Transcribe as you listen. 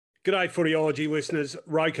G'day Footyology listeners,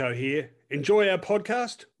 Roko here. Enjoy our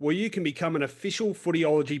podcast? Well, you can become an official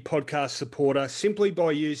Footyology podcast supporter simply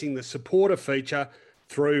by using the supporter feature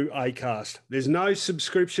through Acast. There's no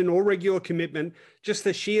subscription or regular commitment, just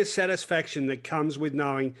the sheer satisfaction that comes with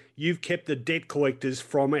knowing you've kept the debt collectors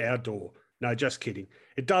from our door. No, just kidding.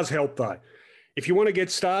 It does help though. If you want to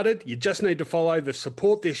get started, you just need to follow the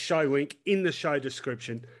support this show link in the show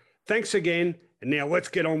description. Thanks again, and now let's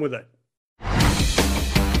get on with it.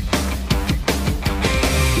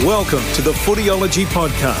 Welcome to the Footyology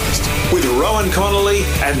Podcast with Rowan Connolly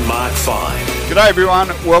and Mark Fine. G'day everyone,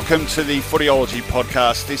 welcome to the Footyology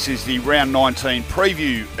Podcast. This is the Round 19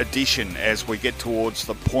 preview edition as we get towards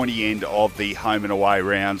the pointy end of the home and away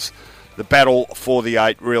rounds. The battle for the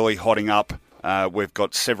 8 really hotting up. We've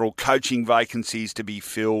got several coaching vacancies to be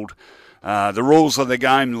filled. The rules of the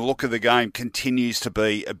game, the look of the game continues to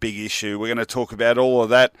be a big issue. We're going to talk about all of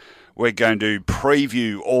that. We're going to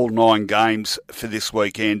preview all 9 games for this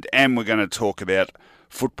weekend, and we're going to talk about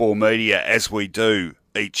football media as we do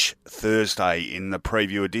each Thursday in the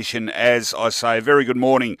preview edition. As I say, a very good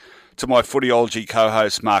morning to my Footyology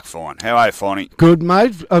co-host, Mark Fine. How are you, Finey? Good,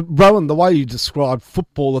 mate. Rowan, the way you describe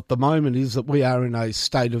football at the moment is that we are in a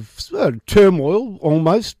state of turmoil,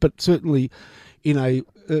 almost, but certainly in a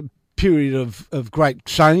period of great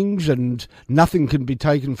change, and nothing can be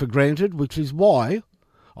taken for granted, which is why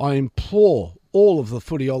I implore all of the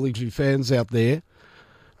Footyology fans out there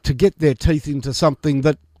to get their teeth into something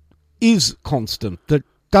that is constant, that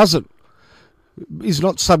is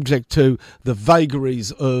not subject to the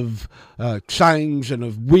vagaries of change and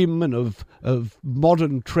of whim and of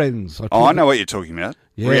modern trends. I know what you're talking about.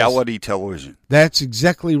 Yes. Reality television. That's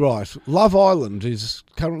exactly right. Love Island is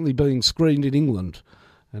currently being screened in England,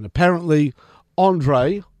 and apparently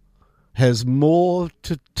Andre has more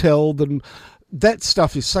to tell than... That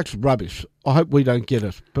stuff is such rubbish. I hope we don't get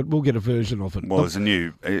it, but we'll get a version of it. Well, there's a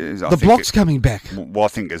new... The block's coming back. Well, I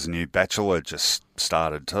think there's a new Bachelor just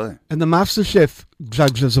started too. And the MasterChef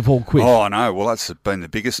judges have all quit. Oh, I know. Well, that's been the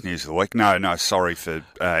biggest news of the week. No, sorry for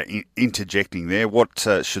interjecting there. What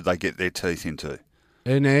should they get their teeth into?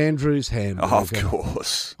 An Andrew's hamburger. Oh, of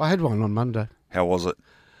course. I had one on Monday. How was it?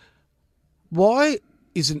 Why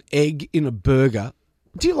is an egg in a burger...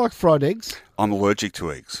 Do you like fried eggs? I'm allergic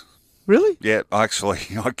to eggs. Really? Yeah, actually,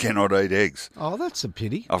 I cannot eat eggs. Oh, that's a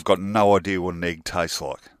pity. I've got no idea what an egg tastes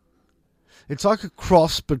like. It's like a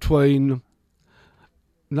cross between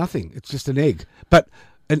nothing. It's just an egg. But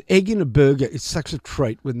an egg in a burger is such a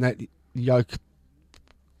treat when that yolk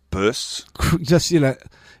bursts. Just,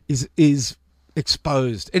 is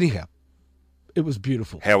exposed. Anyhow, it was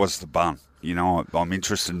beautiful. How was the bun? You know, I'm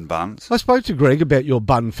interested in buns. I spoke to Greg about your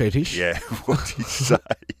bun fetish. Yeah, what did he say?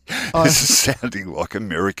 This is sounding like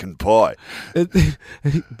American Pie.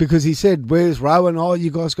 Because he said, where's Rowan? Oh, you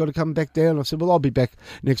guys got to come back down. I said, well, I'll be back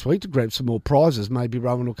next week to grab some more prizes. Maybe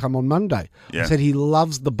Rowan will come on Monday. Yeah. I said he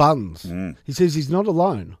loves the buns. Mm. He says he's not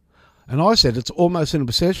alone. And I said, it's almost an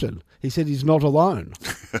obsession. He said he's not alone.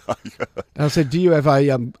 And I said, do you have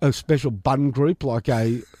a special bun group, like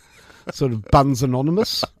a sort of Buns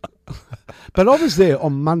Anonymous? But I was there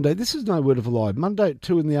on Monday. This is no word of a lie. Monday at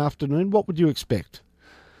 2 p.m. What would you expect?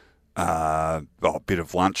 A bit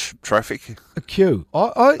of lunch traffic. A queue.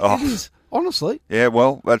 It is, honestly. Yeah,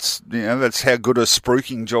 well, that's how good a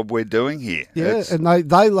spruiking job we're doing here. Yeah, and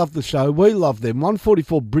they love the show. We love them.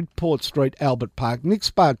 144 Bridport Street, Albert Park. Nick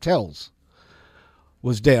Spartels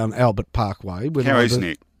was down Albert Parkway. How is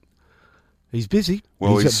Nick? He's busy.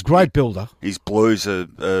 Well, he's a great builder. His Blues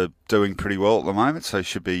are doing pretty well at the moment, so he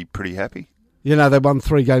should be pretty happy. They won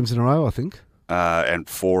 3 games in a row, I think. And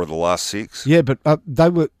 4 of the last 6. Yeah, but they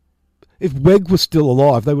were... If Weg was still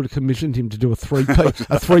alive, they would have commissioned him to do a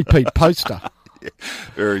three-peat poster. Yeah,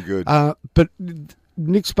 very good. But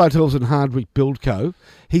Nick Spartels and Hardwick Build Co.,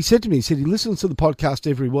 he said to me, he listens to the podcast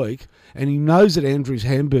every week, and he knows that Andrew's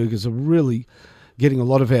hamburgers are really... getting a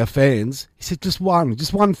lot of our fans. He said, just one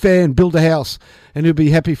fan, build a house, and he'll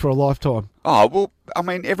be happy for a lifetime. Oh, well, I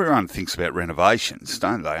mean, everyone thinks about renovations,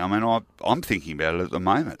 don't they? I mean, I'm thinking about it at the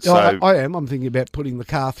moment. So I am. I'm thinking about putting the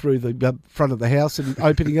car through the front of the house and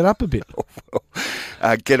opening it up a bit.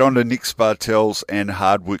 Get on to Nick Spartels and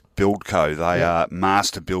Hardwick Build Co. They are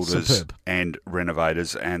master builders and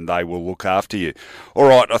renovators, and they will look after you. All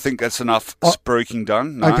right, I think that's enough spruiking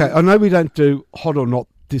done. No? Okay, I know we don't do hot or not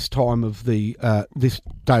this time of the this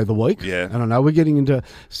day of the week. Yeah. And I know we're getting into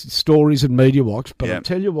stories and media watch, but I'll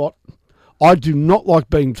tell you what, I do not like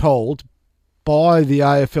being told by the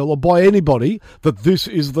AFL or by anybody that this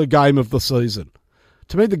is the game of the season.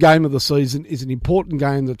 To me, the game of the season is an important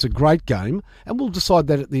game that's a great game, and we'll decide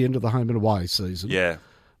that at the end of the home and away season. Yeah.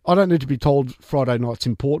 I don't need to be told Friday night's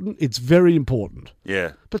important. It's very important.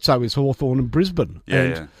 Yeah. But so is Hawthorn and Brisbane. Yeah,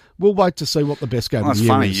 and we'll wait to see what the best game of the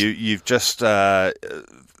year funny. is. You've just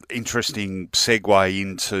interesting segue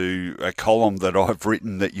into a column that I've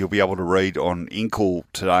written that you'll be able to read on Inkle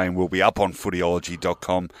today, and will be up on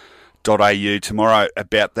footyology.com.au tomorrow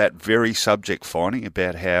about that very subject, finding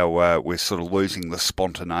about how we're sort of losing the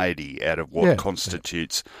spontaneity out of what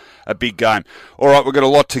constitutes a big game. All right, we've got a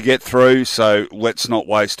lot to get through, so let's not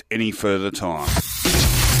waste any further time.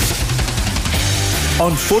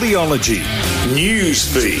 On Footyology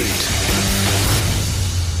Newsfeed.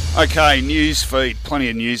 Okay, news feed. Plenty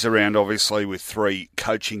of news around, obviously, with 3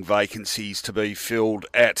 coaching vacancies to be filled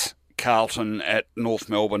at Carlton, at North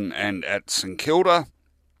Melbourne and at St Kilda.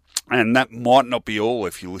 And that might not be all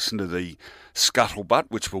if you listen to the scuttlebutt,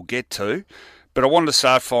 which we'll get to. But I wanted to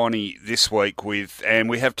start, finally, this week with, and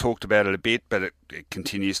we have talked about it a bit, but it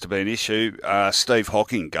continues to be an issue. Steve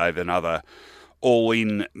Hocking gave another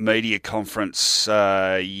all-in media conference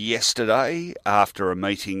yesterday after a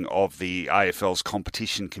meeting of the AFL's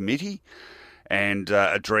competition committee, and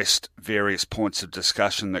addressed various points of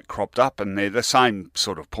discussion that cropped up, and they're the same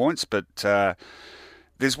sort of points, but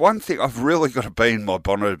there's one thing I've really got to be in my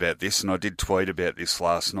bonnet about this, and I did tweet about this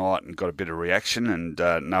last night and got a bit of reaction, and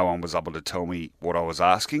no one was able to tell me what I was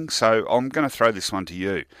asking, so I'm going to throw this one to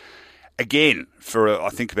you. Again, for I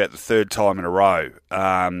think about the 3rd time in a row,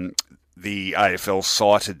 the AFL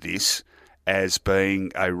cited this as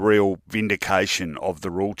being a real vindication of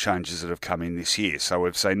the rule changes that have come in this year. So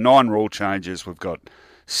we've seen 9 rule changes. We've got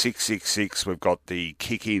 666. We've got the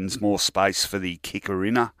kick-ins, more space for the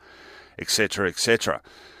kicker-inner, etc., etc.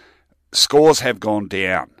 Scores have gone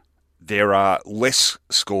down. There are less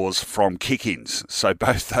scores from kick-ins. So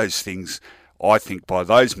both those things, I think, by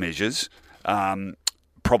those measures,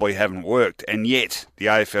 probably haven't worked, and yet the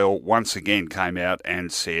AFL once again came out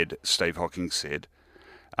and said, Steve Hocking said,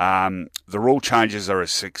 the rule changes are a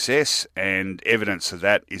success, and evidence of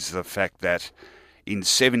that is the fact that in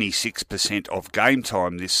 76% of game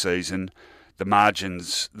time this season, the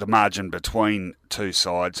margin between two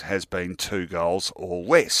sides has been 2 goals or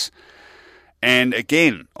less. And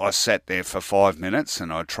again, I sat there for 5 minutes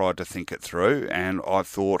and I tried to think it through, and I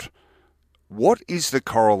thought, what is the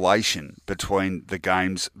correlation between the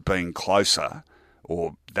games being closer,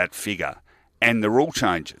 or that figure, and the rule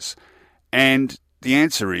changes? And the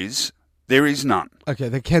answer is, there is none. Okay,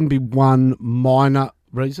 there can be one minor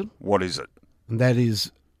reason. What is it? And that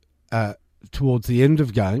is, towards the end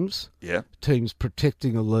of games, teams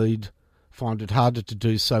protecting a lead find it harder to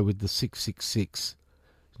do so with the 666.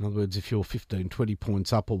 In other words, if you're 15, 20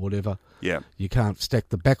 points up or whatever, you can't stack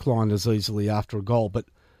the back line as easily after a goal. But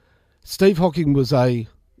Steve Hocking was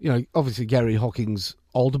obviously Gary Hocking's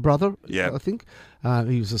older brother, I think.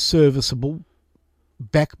 He was a serviceable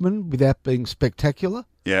backman without being spectacular.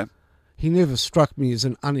 Yeah. He never struck me as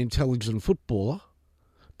an unintelligent footballer,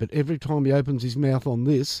 but every time he opens his mouth on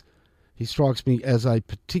this, he strikes me as a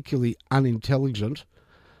particularly unintelligent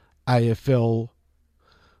AFL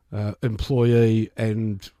employee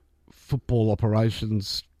and football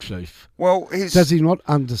operations chief. Well, does he not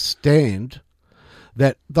understand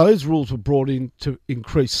that those rules were brought in to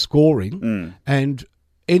increase scoring, and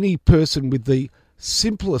any person with the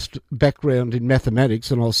simplest background in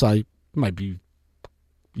mathematics, and I'll say maybe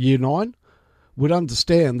year 9, would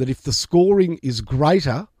understand that if the scoring is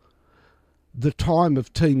greater, the time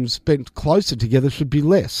of teams spent closer together should be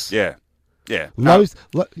less. Yeah.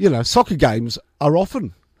 Soccer games are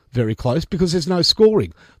often very close because there's no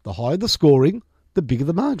scoring. The higher the scoring, the bigger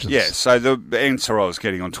the margins. Yeah, so the answer I was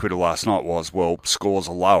getting on Twitter last night was, well, scores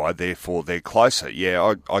are lower, therefore they're closer.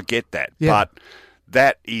 Yeah, I get that. Yeah. But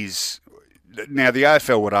that is... Now, the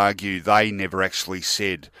AFL would argue they never actually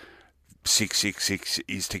said 666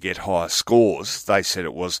 is to get higher scores. They said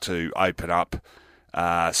it was to open up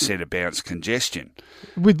centre bounce congestion.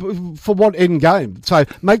 For what end game? So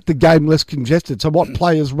make the game less congested. So what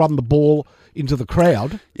players run the ball into the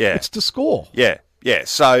crowd? Yeah. It's to score. Yeah.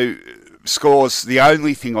 So scores, the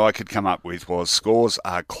only thing I could come up with was scores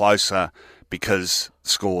are closer because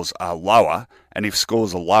scores are lower. And if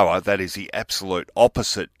scores are lower, that is the absolute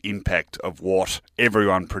opposite impact of what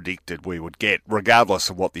everyone predicted we would get, regardless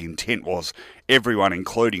of what the intent was. Everyone,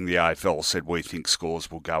 including the AFL, said we think scores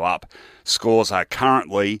will go up. Scores are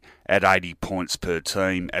currently at 80 points per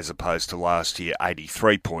team, as opposed to last year,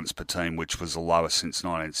 83 points per team, which was the lowest since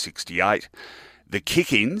 1968. The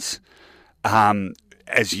kick-ins,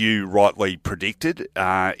 as you rightly predicted,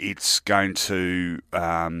 it's going to...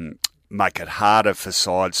 make it harder for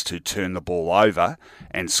sides to turn the ball over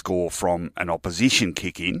and score from an opposition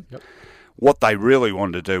kick-in, What they really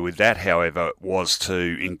wanted to do with that, however, was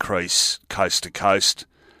to increase coast-to-coast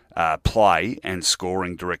play and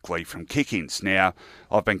scoring directly from kick-ins. Now,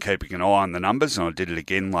 I've been keeping an eye on the numbers, and I did it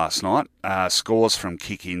again last night. Scores from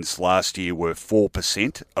kick-ins last year were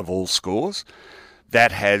 4% of all scores.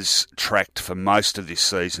 That has tracked for most of this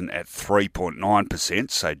season at 3.9%,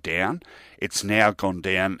 so down. It's now gone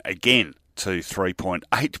down again to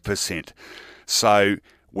 3.8%. So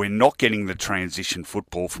we're not getting the transition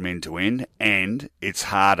football from end to end, and it's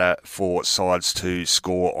harder for sides to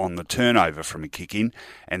score on the turnover from a kick-in,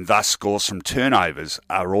 and thus scores from turnovers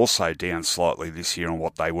are also down slightly this year on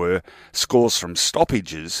what they were. Scores from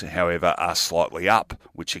stoppages, however, are slightly up,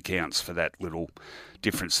 which accounts for that little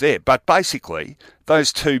difference there. But basically,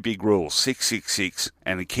 those two big rules, 666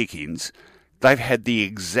 and the kick-ins, they've had the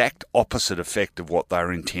exact opposite effect of what they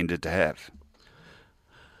were intended to have.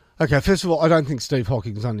 Okay, first of all, I don't think Steve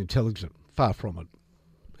Hocking's unintelligent. Far from it.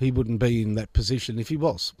 He wouldn't be in that position if he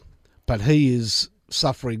was. But he is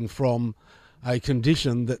suffering from a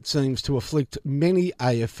condition that seems to afflict many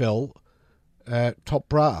AFL top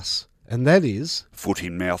brass, and that is...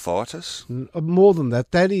 Foot-in-mouthitis? More than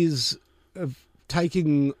that. That is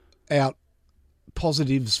taking out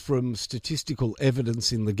positives from statistical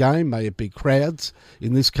evidence in the game, may it be crowds,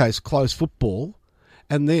 in this case close football,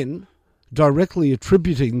 and then directly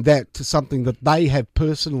attributing that to something that they have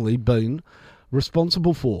personally been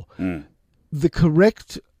responsible for. The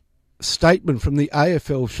correct statement from the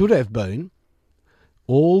AFL should have been,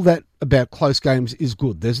 all that about close games is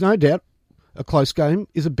good. There's no doubt a close game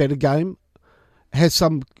is a better game, has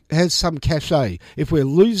some cachet. If we're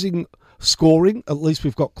losing scoring, at least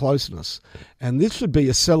we've got closeness. And this should be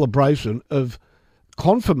a celebration of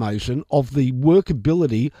confirmation of the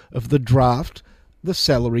workability of the draft, the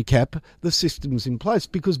salary cap, the systems in place.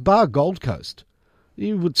 Because bar Gold Coast,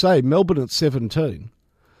 you would say Melbourne at 17,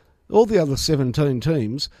 all the other 17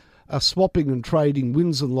 teams are swapping and trading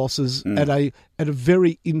wins and losses at a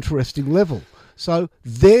very interesting level. So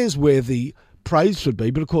there's where the praise should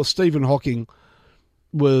be. But of course, Stephen Hocking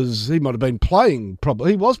he might have been playing,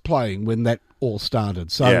 probably. He was playing when that all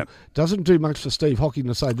started. So it doesn't do much for Steve Hocking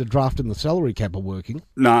to say the draft and the salary cap are working.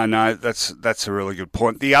 No, that's a really good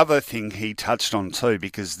point. The other thing he touched on too,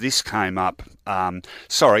 because this came up,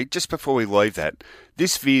 just before we leave that,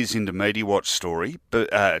 this veers into Media Watch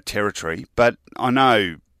territory, but I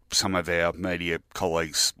know some of our media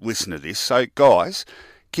colleagues listen to this. So guys,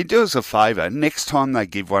 can you do us a favour? Next time they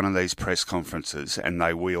give one of these press conferences and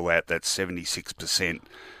they wheel out that 76%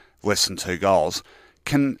 less than 2 goals,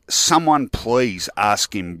 can someone please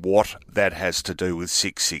ask him what that has to do with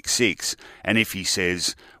 666? And if he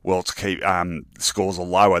says, well, to keep scores are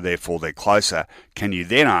lower, therefore they're closer, can you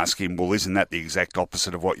then ask him, well, isn't that the exact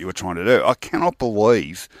opposite of what you were trying to do? I cannot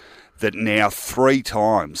believe that now 3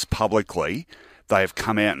 times publicly they have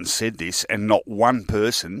come out and said this, and not one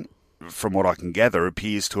person, from what I can gather,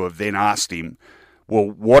 appears to have then asked him, well,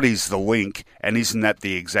 what is the link, and isn't that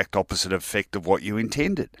the exact opposite effect of what you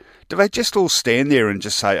intended? Do they just all stand there and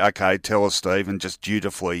just say, okay, tell us, Steve, and just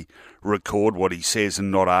dutifully record what he says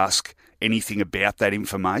and not ask anything about that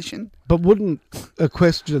information? But wouldn't a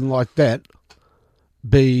question like that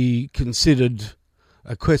be considered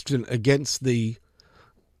a question against the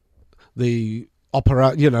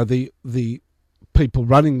people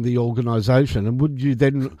running the organisation, and would you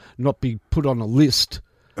then not be put on a list?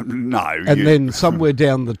 No. And then somewhere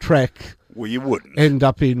down the track, well, you wouldn't end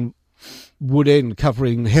up in Woodend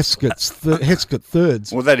covering Heskett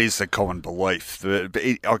thirds. Well, that is the common belief. But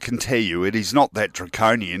I can tell you, it is not that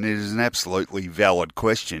draconian. It is an absolutely valid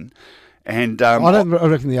question. And I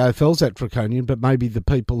reckon the AFL's that draconian, but maybe the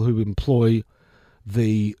people who employ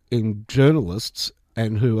the journalists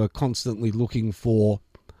and who are constantly looking for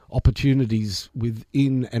opportunities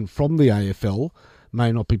within and from the AFL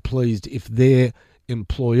may not be pleased if their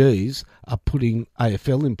employees are putting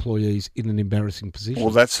AFL employees in an embarrassing position.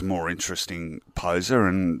 Well, that's a more interesting poser,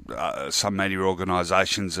 and some media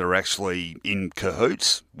organisations are actually in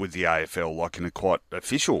cahoots with the AFL, like in a quite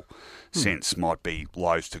official sense, might be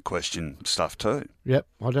loath to question stuff too. Yep,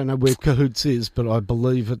 I don't know where cahoots is, but I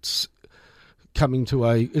believe it's coming to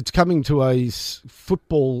a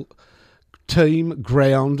football team,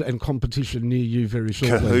 ground and competition near you very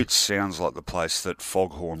shortly. Cahoots sounds like the place that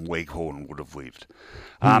Foghorn Leghorn would have lived.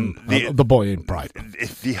 The boy in Brighton.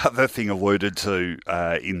 The other thing alluded to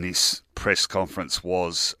in this press conference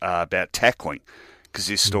was about tackling, because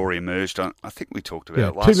this story emerged on, I think we talked about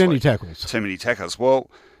it last week. Too many tackles. Well,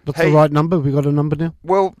 what's the right number? We got a number now?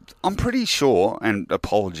 Well, I'm pretty sure, and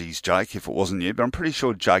apologies, Jake, if it wasn't you, but I'm pretty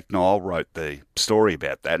sure Jake Nile wrote the story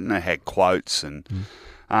about that, and it had quotes and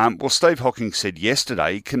Well, Steve Hocking said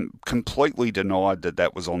yesterday he completely denied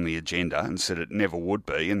that was on the agenda and said it never would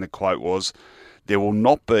be. And the quote was, "There will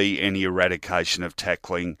not be any eradication of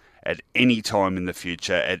tackling at any time in the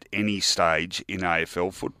future at any stage in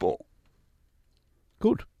AFL football."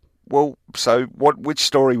 Good. Well, so which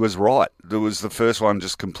story was right? Was the first one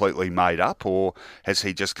just completely made up, or has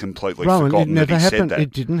he just completely forgotten that he said that?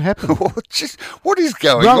 It didn't happen. What is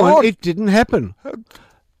going Rowan, on? It didn't happen.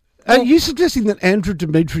 Are you suggesting that Andrew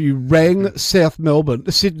Demetriou rang South Melbourne,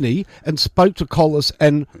 Sydney, and spoke to Collis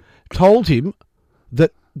and told him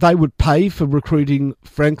that they would pay for recruiting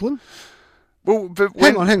Franklin? Well, but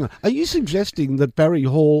hang on. Are you suggesting that Barry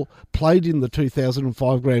Hall played in the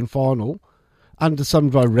 2005 Grand Final under some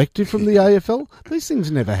directive from the AFL? These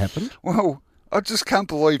things never happened. Well, I just can't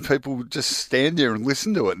believe people would just stand there and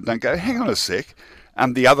listen to it and don't go, hang on a sec.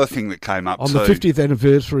 The other thing that came up on the 50th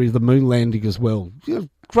anniversary of the moon landing as well.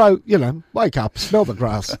 Wake up, smell the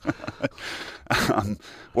grass.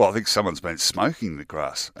 Well, I think someone's been smoking the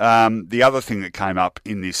grass. The other thing that came up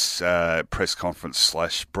in this press conference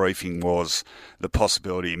 / briefing was the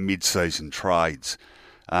possibility of mid-season trades.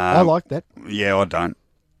 I like that. Yeah, I don't.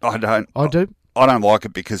 I do. I don't like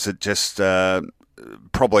it because it just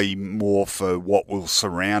probably more for what will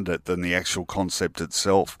surround it than the actual concept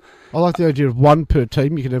itself. I like the idea of one per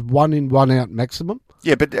team. You can have one in, one out maximum.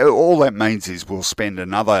 Yeah, but all that means is we'll spend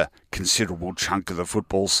another considerable chunk of the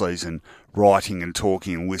football season writing and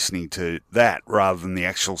talking and listening to that rather than the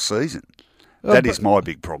actual season. That is my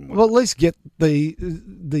big problem with it. Well, at least get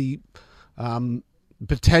the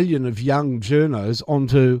battalion of young journos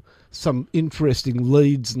onto some interesting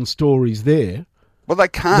leads and stories there. Well, they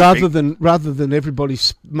can't. Rather than everybody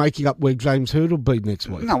making up where James Hird will be next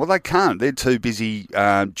week. No, well, they can't. They're too busy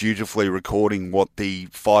dutifully recording what the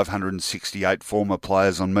 568 former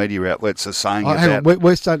players on media outlets are saying about.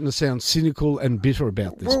 We're starting to sound cynical and bitter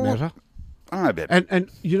about this matter. I don't know about that. And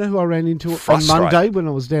you know who I ran into on Monday when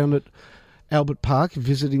I was down at Albert Park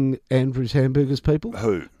visiting Andrew's Hamburgers people?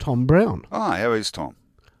 Who? Tom Brown. Oh, how is Tom?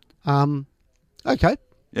 Okay.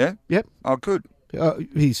 Yeah? Yep. Oh, good.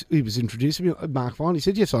 He was introducing me, Mark Vine. He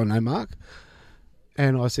said, "Yes, I know Mark."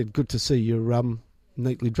 And I said, "Good to see you're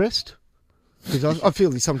neatly dressed." Because I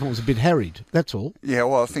feel he's sometimes a bit harried, that's all. Yeah,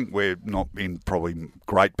 well, I think we're not in probably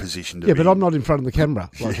great position to be. Yeah, but I'm not in front of the camera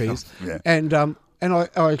like he is. Yeah. And I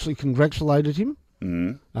actually congratulated him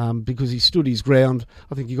because he stood his ground.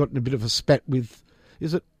 I think he got in a bit of a spat with,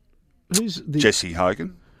 who's the... Jesse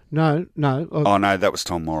Hogan? No. Oh, no, that was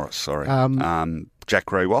Tom Morris, sorry. Jack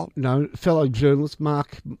Rewalt? No, fellow journalist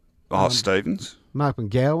Mark... Stevens? Mark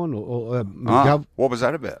McGowan or McGov. What was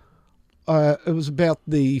that about? It was about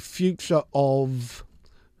the future of...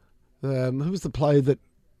 who was the player that...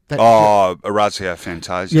 Orazio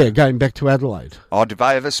Fantasia. Yeah, going back to Adelaide. Oh, did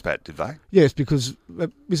they ever spat, did they? Yes, because...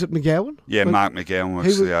 is it McGowan? Yeah, Mark McGowan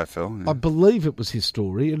works for the AFL. Yeah. I believe it was his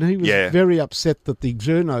story, and he was very upset that the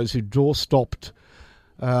journos who door-stopped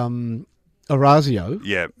Orazio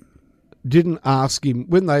didn't ask him...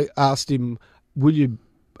 When they asked him,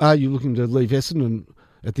 are you looking to leave Essendon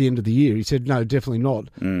at the end of the year? He said, no, definitely not.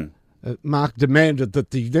 Mark demanded that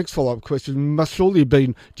the next follow-up question must surely have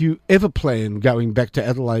been, do you ever plan going back to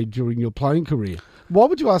Adelaide during your playing career? Why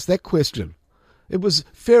would you ask that question? It was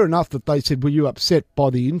fair enough that they said, were you upset by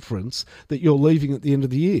the inference that you're leaving at the end of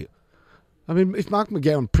the year? I mean, if Mark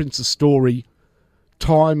McGowan prints a story,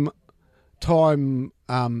 time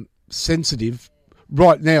sensitive,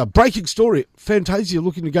 right now, breaking story, Fantasia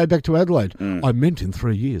looking to go back to Adelaide. I meant in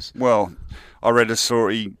 3 years. Well, I read a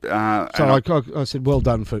story. I said, well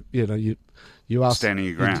done for, you asked. Standing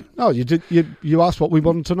your ground. You did. You asked what we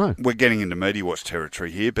wanted to know. We're getting into Media Watch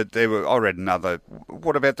territory here, but I read another.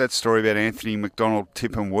 What about that story about Anthony McDonald,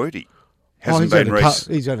 Tip and Woody? He's going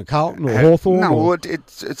to Carlton or Hawthorn? No, well,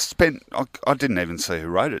 it's spent... I didn't even see who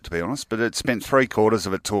wrote it, to be honest, but it spent 3/4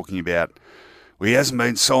 of it talking about, well, he hasn't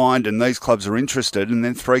been signed and these clubs are interested, and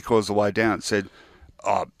then 3/4 of the way down it said,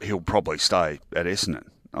 he'll probably stay at Essendon.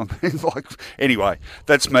 I mean, anyway,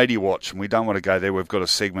 that's Media Watch, and we don't want to go there. We've got a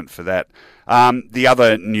segment for that. The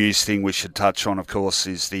other news thing we should touch on, of course,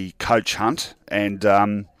 is the coach hunt, and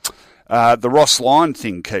the Ross Lyon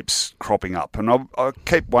thing keeps cropping up. And I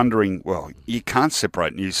keep wondering, well, you can't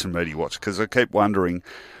separate news from Media Watch, because I keep wondering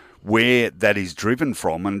where that is driven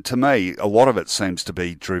from. And to me, a lot of it seems to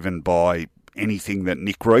be driven by anything that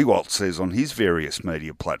Nick Rewalt says on his various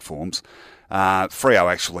media platforms.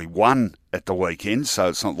 Freo actually won at the weekend, so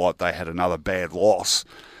it's not like they had another bad loss.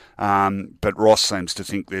 But Ross seems to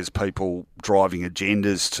think there's people driving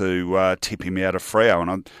agendas to tip him out of Freo,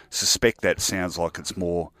 and I suspect that sounds like it's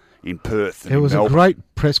more in Perth than in Melbourne. It was a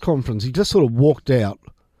great press conference. He just sort of walked out.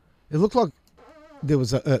 It looked like there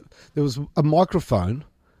was a microphone.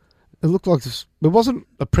 It looked like this. It wasn't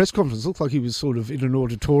a press conference. It looked like he was sort of in an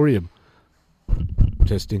auditorium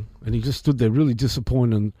testing, and he just stood there really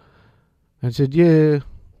disappointed and said, "Yeah,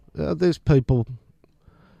 there's people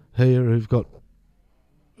here who've got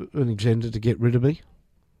an agenda to get rid of me."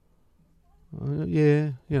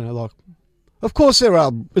 Yeah, of course there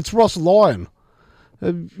are. It's Ross Lyon.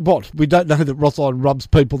 What? We don't know that Ross Lyon rubs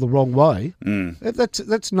people the wrong way.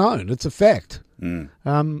 That's known. It's a fact.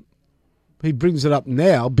 He brings it up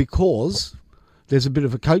now because there's a bit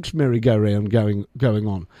of a coach merry-go-round going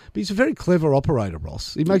on. But he's a very clever operator,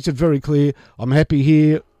 Ross. He makes it very clear, I'm happy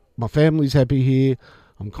here, my family's happy here,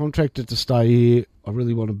 I'm contracted to stay here, I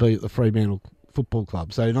really want to be at the Fremantle Football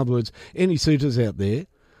Club. So in other words, any suitors out there,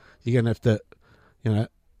 you're going to have to,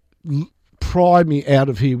 pry me out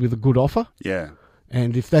of here with a good offer. Yeah.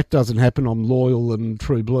 And if that doesn't happen, I'm loyal and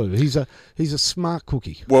true blue. He's a smart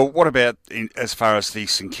cookie. Well, what about as far as the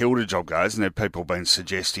St Kilda job goes? And there have people been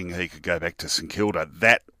suggesting he could go back to St Kilda.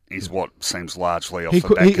 That is what seems largely off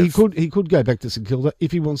the back of... He could go back to St Kilda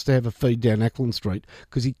if he wants to have a feed down Ackland Street,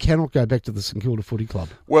 because he cannot go back to the St Kilda Footy Club.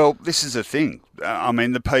 Well, this is the thing. I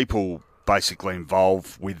mean, the people basically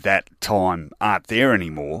involved with that time aren't there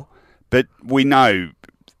anymore. But we know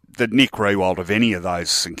that Nick Riewoldt, of any of those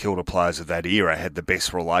St Kilda players of that era, had the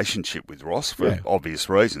best relationship with Ross for obvious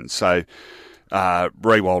reasons. So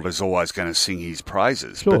Riewoldt is always going to sing his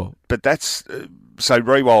praises. Sure. But that's... so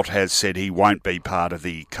Riewoldt has said he won't be part of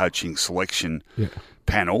the coaching selection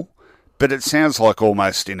panel, but it sounds like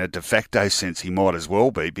almost in a de facto sense he might as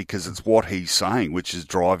well be, because it's what he's saying which is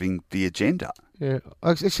driving the agenda. Yeah,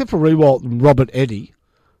 except for Riewoldt and Robert Eddy.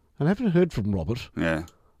 I haven't heard from Robert. Yeah.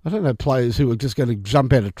 I don't know players who are just going to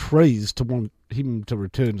jump out of trees to want him to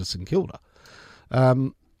return to St Kilda.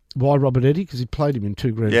 Why Robert Eddy? Because he played him in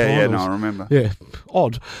 2 grand finals. Yeah, no, I remember. Yeah,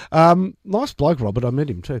 odd. Nice bloke, Robert. I met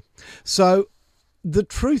him too. So the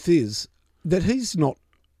truth is that he's not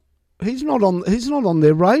on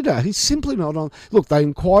their radar. He's simply not on. Look, they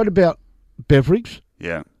inquired about Beveridge.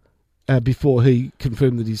 Yeah. Before he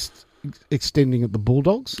confirmed that he's extending at the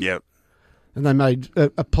Bulldogs. Yep. And they made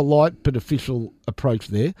a polite but official approach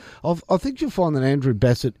there. I think you'll find that Andrew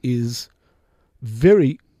Bassett is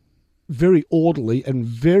very, very orderly and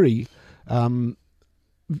very, being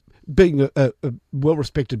a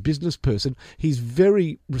well-respected business person, he's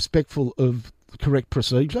very respectful of correct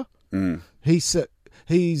procedure. He's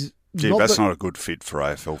that's not a good fit for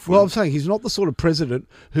AFL footy. Well, I'm saying he's not the sort of president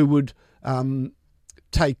who would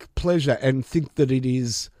take pleasure and think that it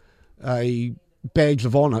is a badge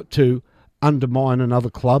of honour to undermine another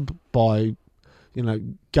club by,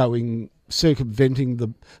 circumventing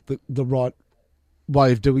the right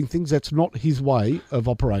way of doing things. That's not his way of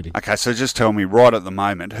operating. Okay, so just tell me, right at the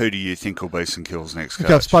moment, who do you think will be St Kilda's next coach?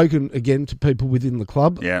 I've spoken again to people within the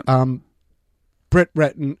club. Yeah. Brett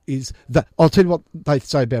Ratton is... I'll tell you what they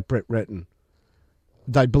say about Brett Ratton.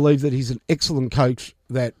 They believe that he's an excellent coach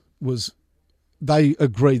that was... They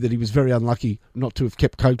agree that he was very unlucky not to have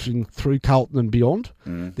kept coaching through Carlton and beyond.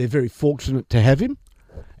 They're very fortunate to have him,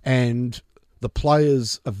 and the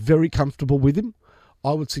players are very comfortable with him.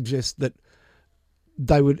 I would suggest that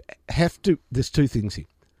they would have to... There's 2 things here.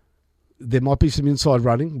 There might be some inside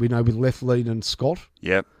running, we know, with Lefleen and Scott.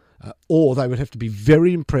 Yep. Or they would have to be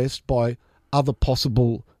very impressed by other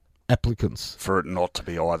possible applicants. For it not to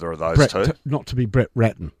be either of those two? Not to be Brett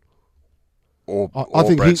Ratton. Or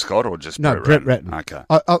Brett Scott, or just Brett Ratton? Okay.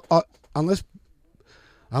 Unless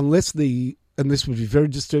and this would be very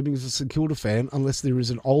disturbing as a St Kilda fan, unless there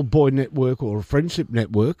is an old boy network or a friendship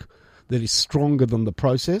network that is stronger than the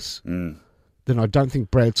process, then I don't think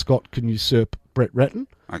Brad Scott can usurp Brett Ratton.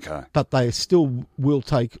 Okay. But they still will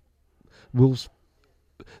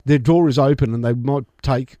their door is open and they might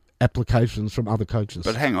take applications from other coaches.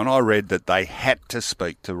 But hang on, I read that they had to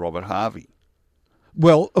speak to Robert Harvey.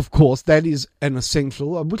 Well, of course, that is an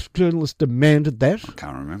essential. Which journalist demanded that? I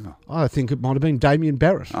can't remember. I think it might have been Damien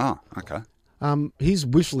Barrett. Oh, okay. His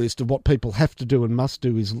wish list of what people have to do and must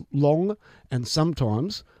do is long and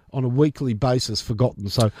sometimes on a weekly basis forgotten.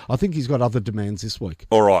 So I think he's got other demands this week.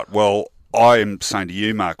 All right. Well, I am saying to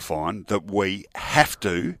you, Mark Fine, that we have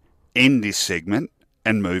to end this segment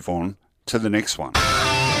and move on to the next one.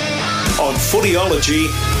 On Footyology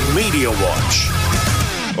Media Watch.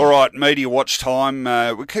 All right, Media Watch time.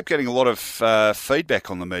 We keep getting a lot of feedback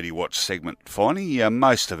on the Media Watch segment, Finey.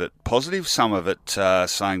 Most of it positive, some of it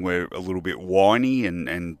saying we're a little bit whiny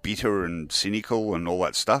and bitter and cynical and all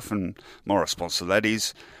that stuff. And my response to that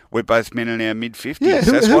is we're both men in our mid-50s. Yeah,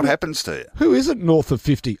 That's what happens to you. Who isn't north of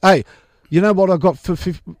 50? Hey, you know what I got for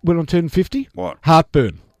when I turned 50? What?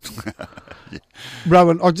 Heartburn. Yeah.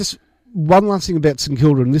 Rowan, one last thing about St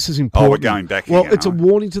Kilda, and this is important. Oh, we're going back Well, again, it's a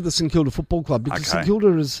warning to the St Kilda Football Club because St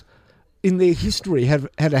Kilda has, in their history, had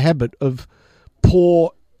a habit of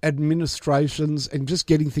poor administrations and just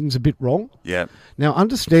getting things a bit wrong. Yeah. Now,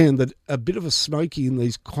 understand that a bit of a smoky in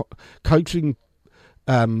these coaching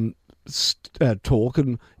talk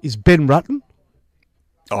is Ben Rutten.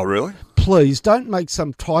 Oh, really? Please don't make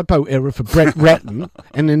some typo error for Brett Ratton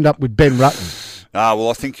and end up with Ben Rutten. Well,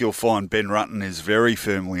 I think you'll find Ben Rutten is very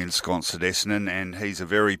firmly ensconced at Essendon, and he's a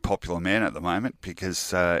very popular man at the moment because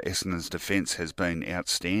Essendon's defence has been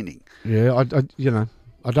outstanding. Yeah,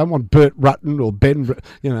 I don't want Bert Rutten or Ben.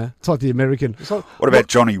 It's like the American. What about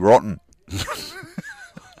Johnny Rotten?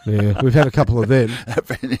 Yeah, we've had a couple of them. That'd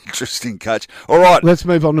be an interesting coach. All right, let's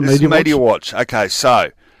move on to Media Watch. Okay,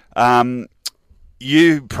 so.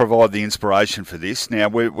 You provide the inspiration for this. Now,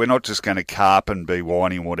 we're not just going to carp and be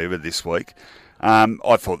whining whatever this week.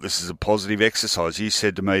 I thought this is a positive exercise. You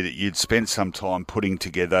said to me that you'd spent some time putting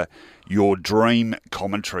together your dream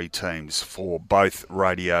commentary teams for both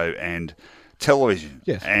radio and television.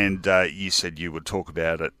 Yes. And you said you would talk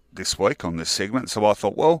about it this week on this segment. So I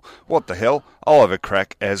thought, well, what the hell? I'll have a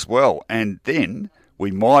crack as well. And then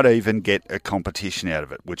we might even get a competition out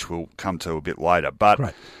of it, which we'll come to a bit later.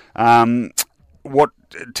 But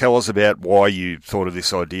tell us about why you thought of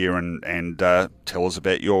this idea and tell us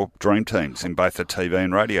about your dream teams in both the TV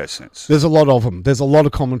and radio sense. There's a lot of them. There's a lot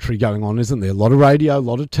of commentary going on, isn't there? A lot of radio, a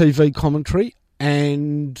lot of TV commentary,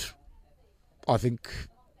 and I think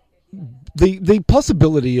the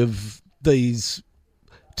possibility of these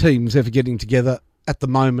teams ever getting together at the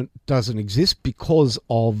moment doesn't exist because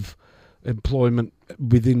of employment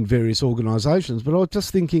within various organisations. But I was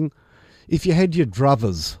just thinking, if you had your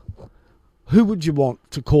druthers, who would you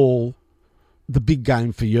want to call the big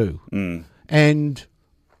game for you? And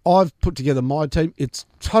I've put together my team. It's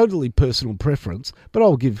totally personal preference, but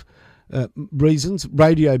I'll give reasons,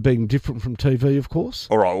 radio being different from TV, of course.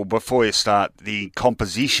 All right, well, before you start, the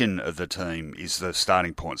composition of the team is the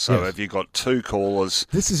starting point. So have you got two callers?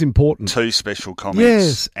 This is important. Two special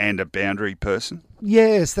comments and a boundary person?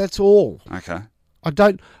 Yes, that's all. Okay.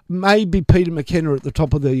 Maybe Peter McKenna at the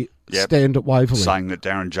top of the stand at Waverley. Saying that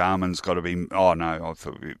Darren Jarman's got to be, I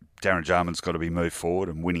thought Darren Jarman's got to be moved forward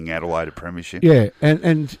and winning Adelaide a premiership. Yeah,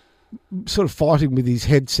 and sort of fighting with his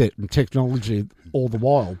headset and technology all the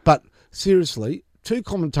while. But seriously, two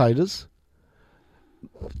commentators,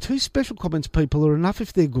 two special comments people are enough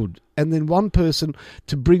if they're good. And then one person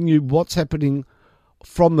to bring you what's happening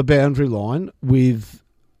from the boundary line with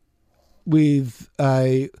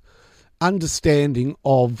a understanding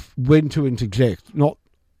of when to interject, not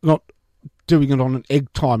doing it on an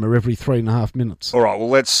egg timer every 3.5 minutes. All right, well,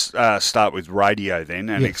 let's start with radio then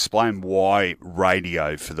and explain why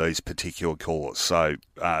radio for these particular callers. So,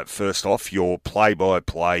 first off, your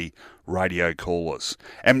play-by-play radio callers.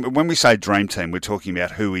 And when we say dream team, we're talking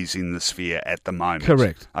about who is in the sphere at the moment.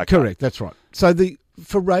 Correct. Okay. Correct, that's right. So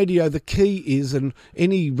for radio, the key is, and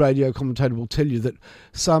any radio commentator will tell you that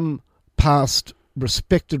some past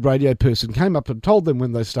respected radio person came up and told them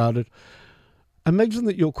when they started, imagine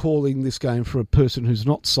that you're calling this game for a person who's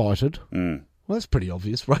not sighted. Well, that's pretty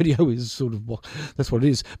obvious. Radio is sort of, that's what it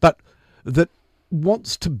is. But that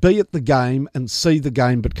wants to be at the game and see the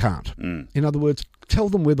game but can't. In other words, tell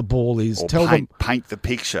them where the ball is. Or paint the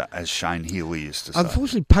picture, as Shane Healy used to say.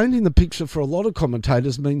 Unfortunately, painting the picture for a lot of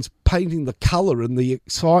commentators means painting the colour and the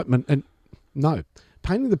excitement. And no,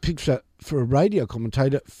 painting the picture for a radio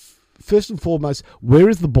commentator, first and foremost, where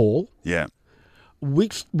is the ball? Yeah.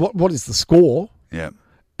 What is the score? Yeah.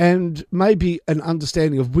 And maybe an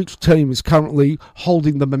understanding of which team is currently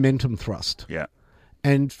holding the momentum thrust. Yeah.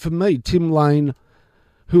 And for me, Tim Lane,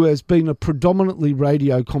 who has been a predominantly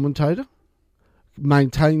radio commentator,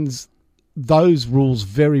 maintains those rules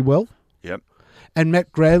very well. Yep. And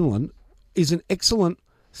Matt Granlund is an excellent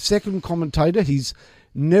second commentator. He's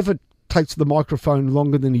never takes the microphone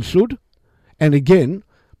longer than he should. And again,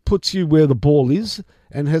 puts you where the ball is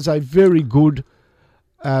and has a very good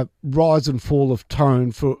rise and fall of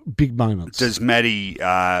tone for big moments. Does Matty,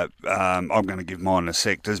 I'm going to give mine in a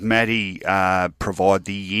sec, does Matty provide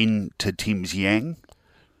the yin to Tim's yang?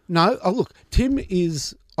 No. Look, Tim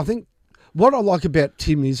is, I think, what I like about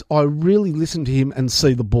Tim is I really listen to him and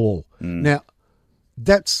see the ball. Now,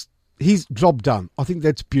 that's his job done. I think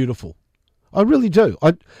that's beautiful. I really do.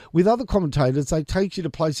 With other commentators, they take you to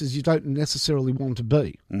places you don't necessarily want to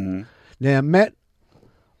be. Now, Matt,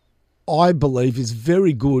 I believe, is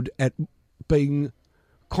very good at being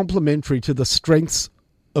complementary to the strengths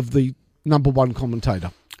of the number one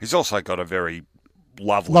commentator. He's also got a very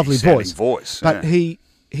lovely voice. But he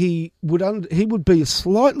would be a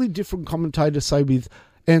slightly different commentator, say, with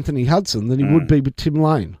Anthony Hudson than he would be with Tim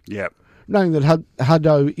Lane. Yep. Knowing that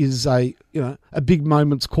Huddo is a big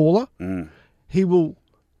moments caller, he will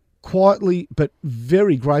quietly but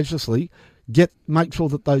very graciously make sure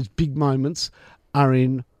that those big moments are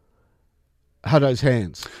in Huddo's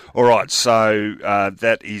hands. All right, so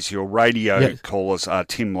that is your radio callers are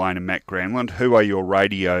Tim Lane and Matt Granlund. Who are your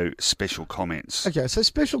radio special comments? Okay, so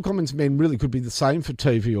special comments men really could be the same for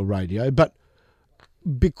TV or radio, but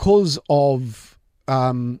because of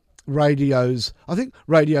radios, I think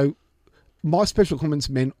radio, my special comments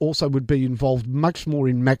men also would be involved much more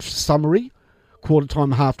in match summary, quarter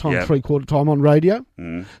time, half time, 3/4 time on radio.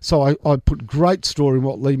 So I put great store in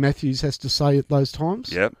what Lee Matthews has to say at those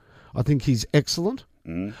times. Yep. I think he's excellent.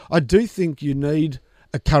 I do think you need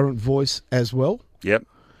a current voice as well. Yep.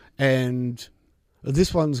 And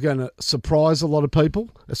this one's going to surprise a lot of people,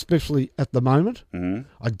 especially at the moment.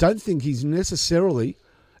 I don't think he's necessarily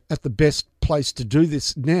at the best place to do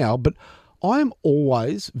this now, but I'm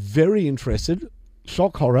always very interested,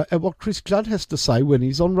 shock horror, at what Chris Judd has to say when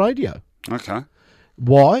he's on radio. Okay.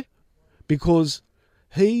 Why? Because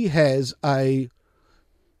he can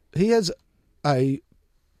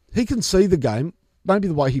see the game, maybe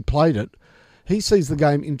the way he played it, he sees the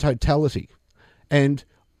game in totality. And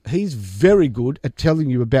he's very good at telling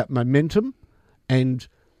you about momentum and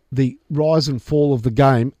the rise and fall of the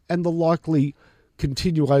game and the likely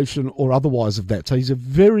continuation or otherwise of that. So he's a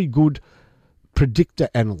very good predictor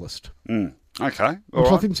analyst. Okay.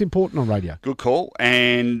 Which I think is important on radio. Good call.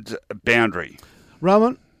 And boundary.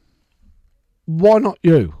 Roman, why not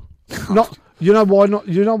you? You know why not?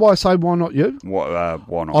 You know why I say why not you? Why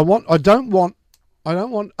not? I don't want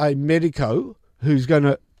a medico who's going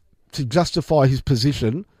to justify his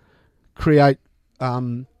position, create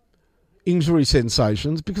injury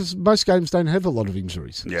sensations, because most games don't have a lot of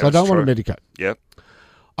injuries. Yeah, so I don't want true. a medico. Yep.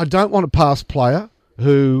 I don't want a past player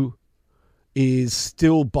who is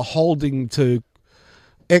still beholding to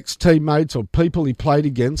ex-teammates or people he played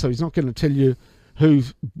against, so he's not going to tell you who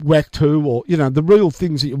whacked who or, the real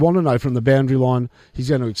things that you want to know from the boundary line, he's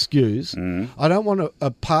going to excuse. I don't want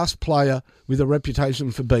a past player with a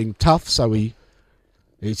reputation for being tough, so he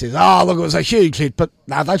says, oh, look, it was a huge hit, but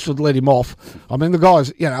no, they should let him off. I mean, the guy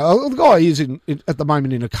is at the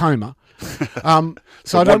moment in a coma.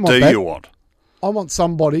 So I don't want that. What do you want? I want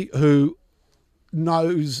somebody who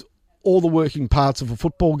knows all the working parts of a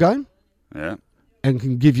football game and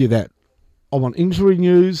can give you that. I want injury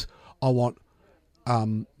news. I want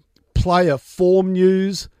player form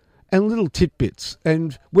news and little tidbits.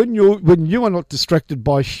 And when you are not distracted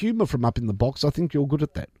by humour from up in the box, I think you're good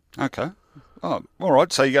at that. Okay. Oh, all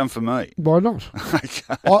right. So you're going for me. Why not?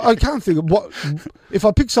 Okay. I can't think of what... If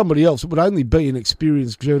I pick somebody else, it would only be an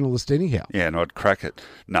experienced journalist anyhow. Yeah, and I'd crack it.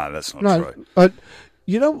 No, that's not true.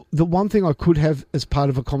 The one thing I could have as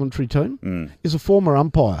part of a commentary team is a former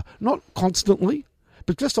umpire. Not constantly,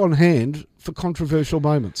 but just on hand for controversial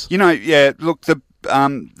moments. Look,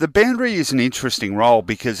 the boundary is an interesting role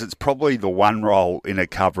because it's probably the one role in a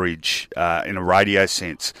coverage, in a radio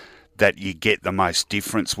sense, that you get the most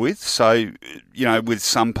difference with. So, with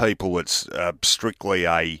some people it's strictly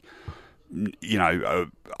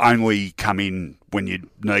only come in when you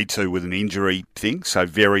need to with an injury thing, so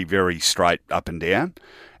very, very straight up and down.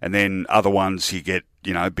 And then other ones you get,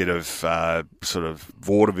 a bit of sort of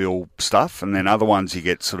vaudeville stuff, and then other ones you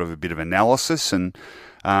get sort of a bit of analysis. And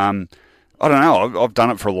I don't know, I've done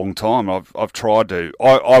it for a long time. I've tried to.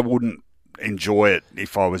 I wouldn't enjoy it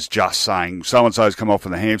if I was just saying so-and-so's come off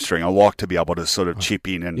with a hamstring. I like to be able to sort of chip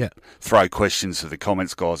in and throw questions to the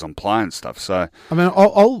comments guys on play and stuff. So I mean,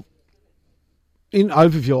 I'll in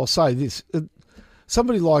overview, I'll say this.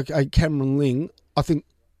 Somebody like a Cameron Ling, I think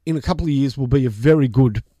in a couple of years will be a very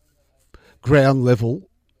good ground level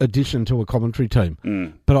addition to a commentary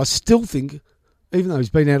team. But I still think, even though he's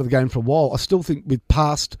been out of the game for a while, I still think with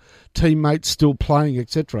past teammates still playing,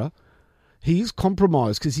 etc., he is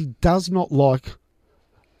compromised because he does not like...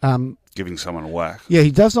 giving someone a whack. Yeah, he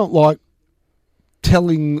does not like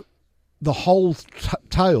telling the whole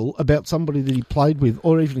tale about somebody that he played with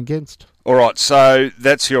or even against. All right, so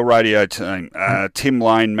that's your radio team. Tim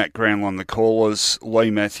Lane, Matt Granlund on the callers, Lee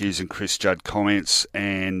Matthews and Chris Judd comments,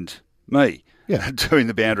 and me doing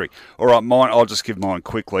the boundary. All right, mine. I'll just give mine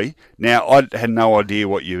quickly. Now, I had no idea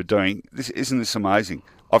what you were doing. Isn't this amazing?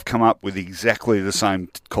 I've come up with exactly the same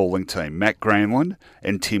calling team, Matt Granlund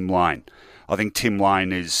and Tim Lane. I think Tim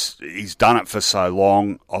Lane he's done it for so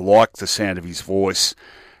long. I like the sound of his voice.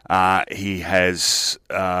 He has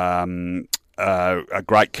a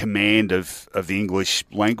great command of the English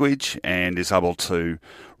language and is able to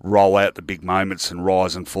roll out the big moments and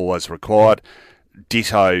rise and fall as required.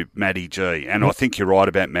 ditto Matty G. And I think you're right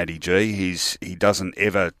about Matty G. He doesn't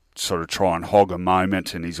ever sort of try and hog a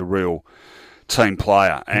moment, and he's a real team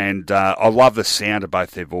player. And I love the sound of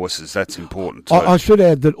both their voices. That's important too. I should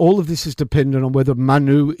add that all of this is dependent on whether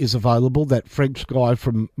Manu is available, that French guy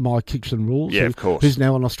from My Kicks and Rules. Yeah, of course. Who's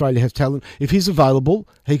now on Australia Has Talent. If he's available,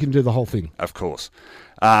 he can do the whole thing. Of course.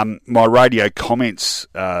 My radio comments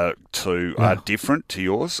are different to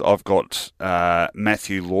yours. I've got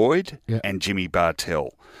Matthew Lloyd and Jimmy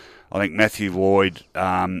Bartell. I think Matthew Lloyd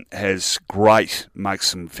makes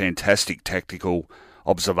some fantastic tactical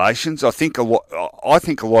observations. I think a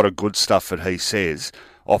lot of good stuff that he says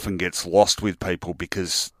often gets lost with people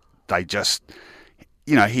because they just,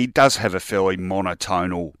 he does have a fairly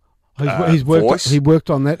monotonal voice. He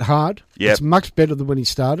worked on that hard. Yep. It's much better than when he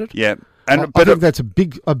started. Yeah. I think that's a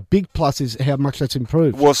big plus is how much that's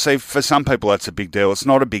improved. Well, see, for some people that's a big deal. It's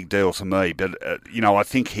not a big deal to me, but I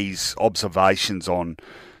think his observations on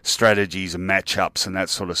strategies and matchups and that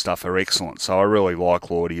sort of stuff are excellent. So I really like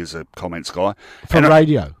Lloydie as a comments guy. For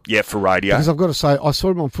radio. Yeah, for radio. Because I've got to say, I saw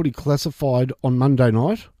him on Footy Classified on Monday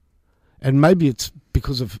night, and maybe it's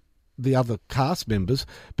because of the other cast members,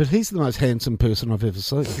 but he's the most handsome person I've ever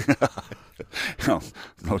seen. I'm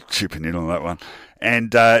not chipping in on that one.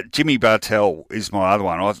 And Jimmy Bartell is my other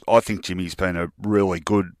one. I think Jimmy's been a really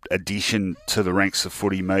good addition to the ranks of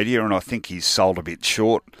footy media, and I think he's sold a bit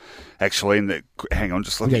short, actually. Hang on,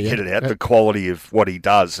 just let me get it out. The quality of what he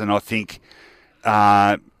does, and I think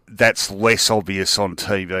that's less obvious on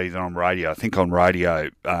TV than on radio. I think on radio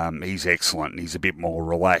he's excellent, and he's a bit more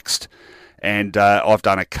relaxed. And I've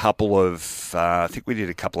done a couple of, I think we did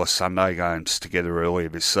a couple of Sunday games together earlier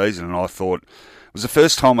this season, and I thought it was the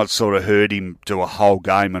first time I'd sort of heard him do a whole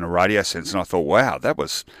game in a radio sense, and I thought, wow, that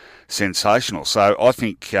was sensational. So I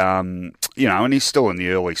think, and he's still in the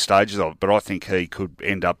early stages of it, but I think he could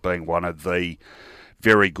end up being one of the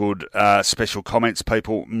very good special comments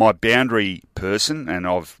people. My boundary person, and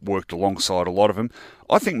I've worked alongside a lot of them,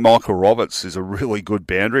 I think Michael Roberts is a really good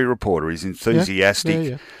boundary reporter. He's enthusiastic.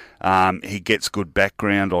 Yeah. He gets good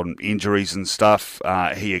background on injuries and stuff.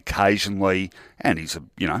 He occasionally, and he's a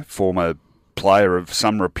former player of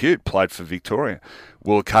some repute, played for Victoria,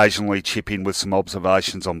 will occasionally chip in with some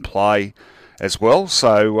observations on play as well.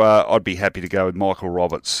 So I'd be happy to go with Michael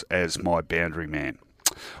Roberts as my boundary man.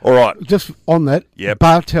 All right. Just on that,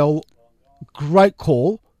 Bartell, great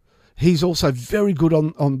call. He's also very good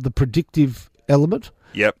on the predictive element.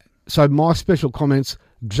 Yep. So my special comments,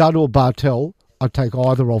 Judd or Bartell, I'd take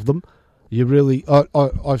either of them.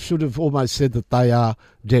 I should have almost said that they are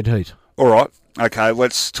dead heat. All right. Okay,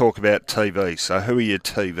 let's talk about TV. So who are your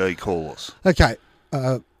TV callers? Okay.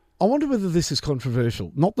 I wonder whether this is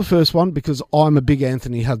controversial. Not the first one, because I'm a big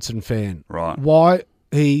Anthony Hudson fan. Right. Why?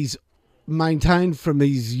 He's maintained from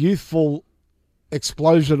his youthful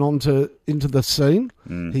explosion into the scene.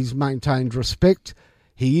 He's maintained respect.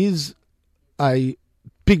 He is a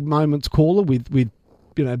big moments caller with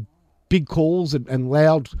big calls and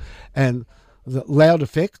loud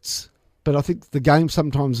effects. But I think the game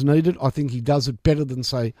sometimes needed. I think he does it better than,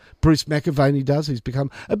 say, Bruce McAvaney does. He's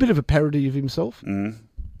become a bit of a parody of himself.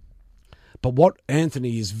 But what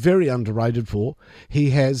Anthony is very underrated for,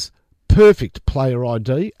 he has perfect player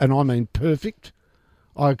ID, and I mean perfect.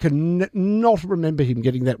 I can not remember him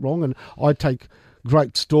getting that wrong, and I take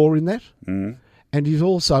great store in that. And he's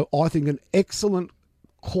also, I think, an excellent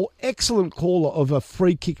caller of a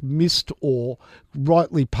free kick missed or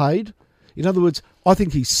rightly paid. In other words, I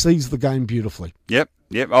think he sees the game beautifully. Yep.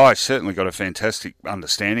 Oh, he's certainly got a fantastic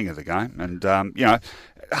understanding of the game. And,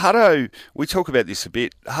 Hutto, we talk about this a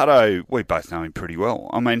bit. Hutto, we both know him pretty well.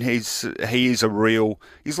 I mean, he's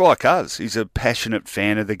like us. He's a passionate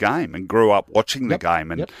fan of the game and grew up watching the game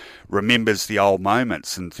and remembers the old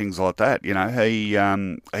moments and things like that.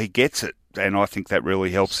 He gets it. And I think that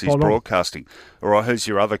really helps his broadcasting. All right, who's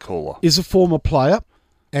your other caller? Is a former player.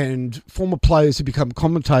 And former players who become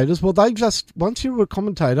commentators, well, once you're a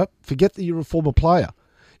commentator, forget that you're a former player.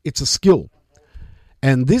 It's a skill.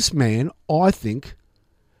 And this man, I think,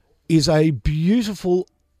 is a beautiful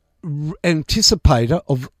anticipator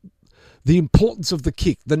of the importance of the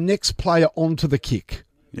kick, the next player onto the kick.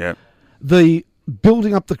 Yeah. The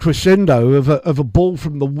building up the crescendo of a ball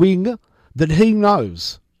from the wing that he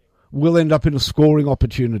knows will end up in a scoring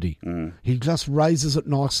opportunity. He just raises it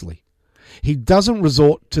nicely. He doesn't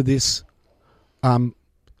resort to this, and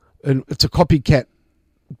it's a copycat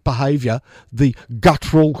behaviour, the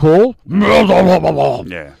guttural call,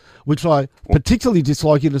 which I particularly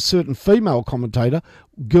dislike in a certain female commentator.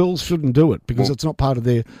 Girls shouldn't do it because it's not part of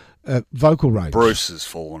their vocal range. Bruce has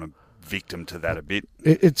fallen victim to that a bit.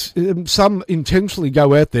 It's some intentionally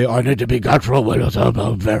go out there. I need to be guttural when it's a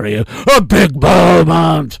big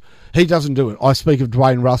moment. He doesn't do it. I speak of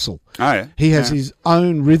Dwayne Russell. Oh, yeah. He has his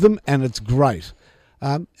own rhythm, and it's great.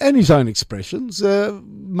 And his own expressions.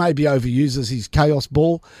 Maybe overuses his chaos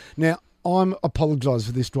ball. Now, I'm apologise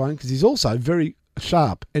for this, Dwayne, because he's also very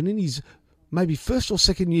sharp. And in his maybe first or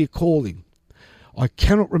second year calling, I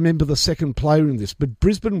cannot remember the second player in this, but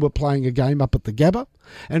Brisbane were playing a game up at the Gabba,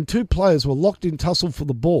 and two players were locked in tussle for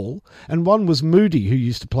the ball, and one was Moody, who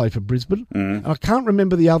used to play for Brisbane, and I can't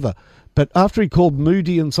remember the other. But after he called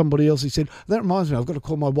Moody and somebody else, he said, that reminds me, I've got to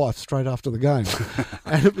call my wife straight after the game.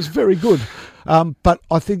 And it was very good. But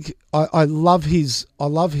I think I love his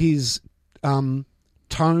tone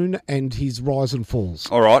and his rise and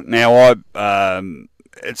falls. All right. Now,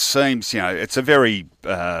 it seems, it's a very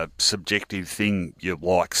subjective thing, your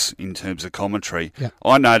likes in terms of commentary. Yeah.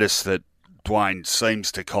 I noticed that Dwayne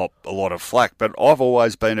seems to cop a lot of flack, but I've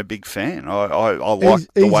always been a big fan. I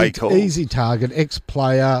like the way he calls. Easy target,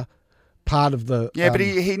 ex-player, part of the... Yeah, but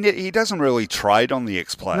he doesn't really trade on the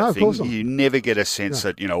ex-player no, thing. Of course not. You never get a sense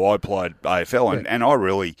that, I played AFL, and I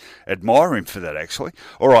really admire him for that, actually.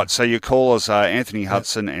 All right, so your callers are Anthony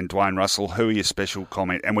Hudson and Dwayne Russell. Who are your special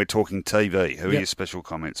comments? And we're talking TV. Who are your special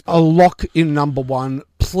comments? A lock in number one.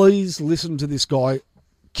 Please listen to this guy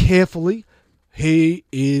carefully. He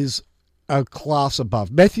is a class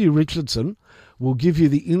above. Matthew Richardson will give you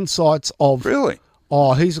the insights of... Really?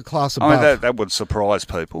 Oh, he's a class above. I mean, that would surprise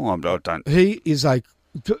people. I don't... He is a...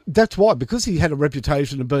 That's why, because he had a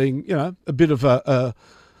reputation of being, a bit of a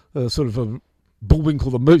sort of a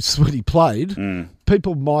Bullwinkle the Moose when he played,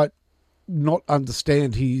 people might not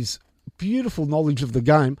understand his beautiful knowledge of the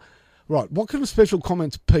game. Right, what kind of special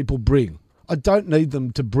comments people bring? I don't need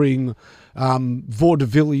them to bring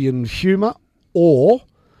vaudevillian humour or,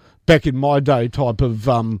 back in my day, type of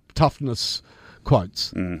toughness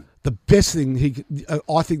quotes. The best thing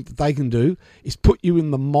I think that they can do is put you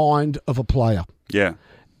in the mind of a player. Yeah.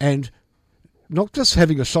 And not just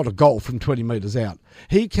having a shot of goal from 20 metres out.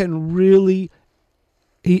 He can really...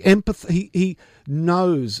 He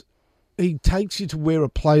knows... He takes you to where a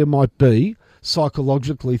player might be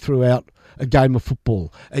psychologically throughout a game of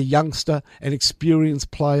football. A youngster, an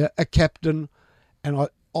experienced player, a captain. And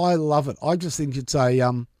I love it. I just think it's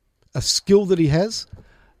a skill that he has,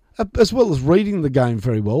 as well as reading the game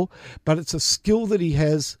very well, but it's a skill that he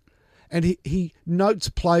has, and he notes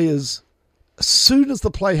players as soon as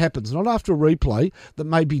the play happens, not after a replay that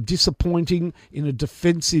may be disappointing in a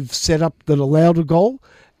defensive setup that allowed a goal,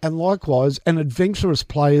 and likewise an adventurous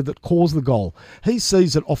player that caused the goal. He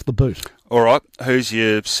sees it off the boot. All right, who's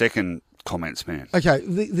your second comments man? Okay,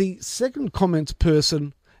 the second comments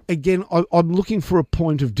person, again, I'm looking for a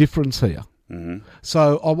point of difference here.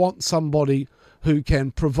 So I want somebody who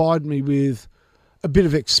can provide me with a bit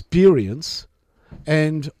of experience,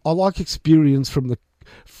 and I like experience from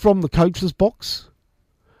the coach's box.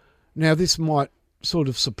 Now, this might sort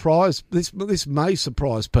of surprise, this may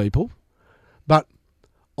surprise people, but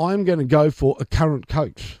I'm going to go for a current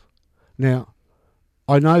coach. Now,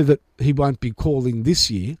 I know that he won't be calling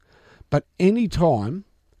this year, but any time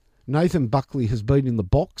Nathan Buckley has been in the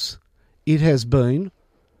box, it has been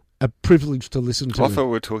a privilege to listen to. I thought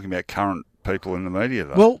we were talking about current people in the media,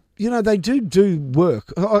 though. Well, they do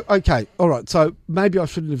work. Okay, all right, so maybe I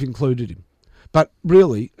shouldn't have included him. But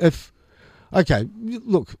really,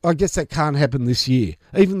 look, I guess that can't happen this year.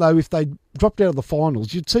 Even though if they dropped out of the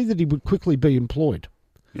finals, you'd see that he would quickly be employed.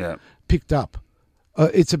 Yeah. Picked up.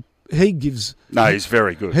 He gives... No, he's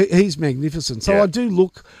very good. He's magnificent. So I do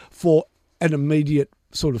look for an immediate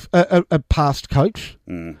sort of a past coach.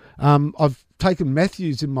 I've taken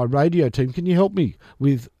Matthews in my radio team. Can you help me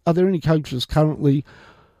with, are there any coaches currently?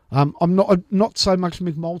 I'm not so much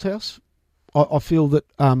Mick Malthouse. I feel that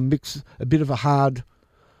Mick's a bit of a hard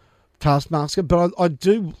taskmaster, but I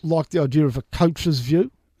do like the idea of a coach's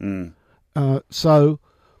view. So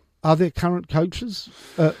are there current coaches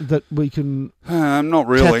that we can... not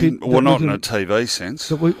really. Not in a TV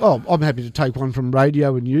sense. I'm happy to take one from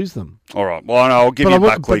radio and use them. All right. Well, no, I'll give you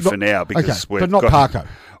Buckley for now because we've but not Parko.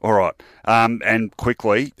 All right. And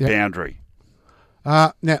quickly, boundary.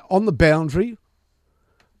 Now, on the boundary,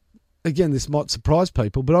 again, this might surprise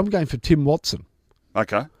people, but I'm going for Tim Watson.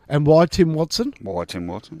 Okay. And why Tim Watson?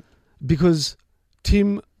 Because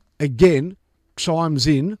Tim, again, chimes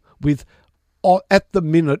in with at the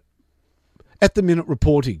minute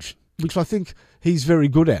reportage, which I think he's very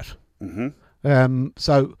good at.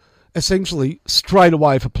 So essentially, straight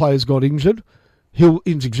away, if a player's got injured, he'll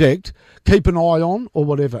interject, keep an eye on or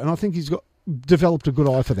whatever. And I think he's developed a good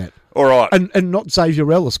eye for that. All right. And not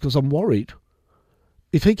Xavier Ellis, because I'm worried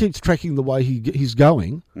if he keeps tracking the way he's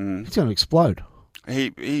going, he's going to explode.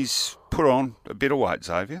 He's put on a bit of weight,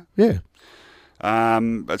 Xavier. Yeah.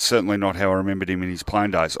 That's certainly not how I remembered him in his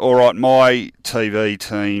playing days. All right, my TV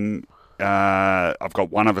team, I've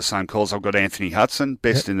got one of the same calls. I've got Anthony Hudson,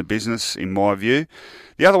 best in the business, in my view.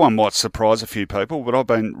 The other one might surprise a few people, but I've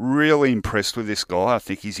been really impressed with this guy. I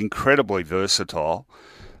think he's incredibly versatile.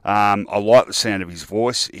 I like the sound of his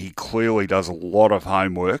voice. He clearly does a lot of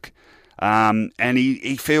homework. And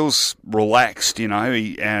he feels relaxed,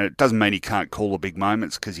 it doesn't mean he can't call the big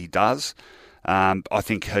moments, because he does. I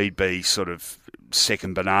think he'd be sort of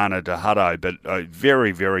second banana to Hutto, but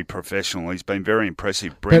very, very professional. He's been very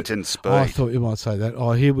impressive. Brenton Speed. I thought you might say that.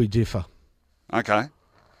 Here we differ. Okay.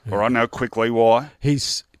 Yeah. All right, now quickly, why?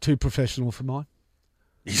 He's too professional for mine.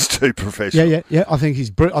 He's too professional. Yeah. I think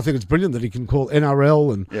I think it's brilliant that he can call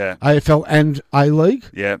NRL and yeah. AFL and A-League.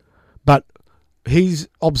 Yeah. But his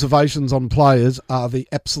observations on players are the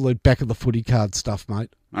absolute back of the footy card stuff, mate.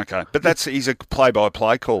 Okay, but he's a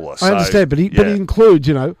play-by-play caller. I understand, but he includes,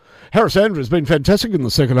 Harris Andrews has been fantastic in the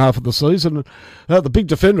second half of the season. The big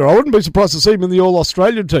defender, I wouldn't be surprised to see him in the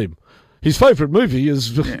All-Australian team. His favourite movie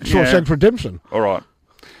is Shawshank Redemption. All right.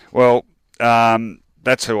 Well,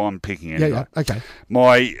 that's who I'm picking anyway. Yeah, okay.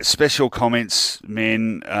 My special comments,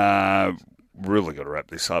 men, really got to wrap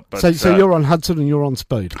this up. But, so you're on Hudson and you're on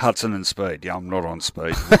Speed? Hudson and Speed. Yeah, I'm not on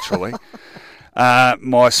Speed, literally.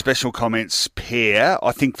 My special comments pair,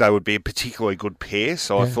 I think they would be a particularly good pair,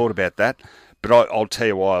 so I thought about that. But I'll tell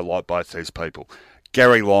you why I like both these people.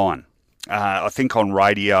 Gary Lyon. I think on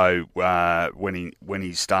radio, when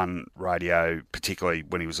he's done radio, particularly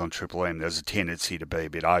when he was on Triple M, there's a tendency to be a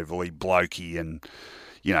bit overly blokey and,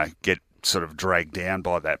 get sort of dragged down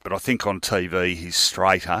by that. But I think on TV he's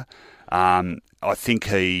straighter. I think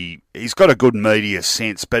he's got a good media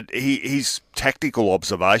sense, but his tactical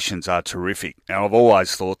observations are terrific. Now, I've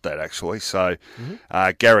always thought that, actually. So,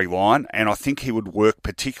 Gary Lyon, and I think he would work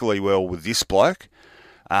particularly well with this bloke.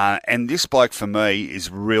 And this bloke, for me, is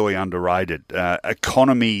really underrated.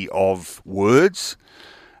 Economy of words.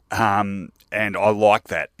 And I like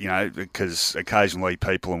that, because occasionally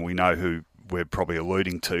people, and we know who we're probably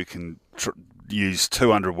alluding to, can use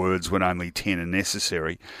 200 words when only 10 are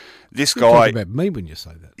necessary. This guy... You're talking about me when you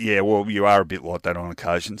say that. Yeah, well, you are a bit like that on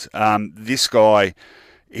occasions. This guy,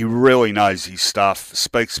 he really knows his stuff,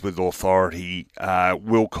 speaks with authority,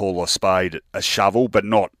 will call a spade a shovel, but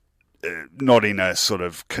not in a sort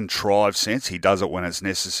of contrived sense. He does it when it's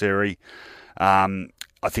necessary.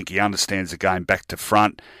 I think he understands the game back to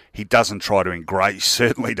front. He doesn't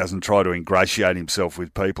certainly doesn't try to ingratiate himself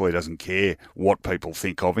with people. He doesn't care what people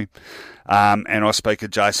think of him. And I speak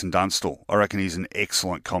of Jason Dunstall. I reckon he's an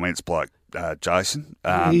excellent comments bloke, Jason.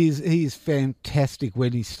 He's fantastic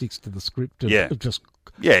when he sticks to the script. Yeah.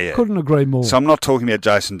 Couldn't agree more. So I'm not talking about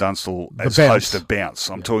Jason Dunstall as host of Bounce.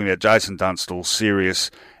 I'm talking about Jason Dunstall,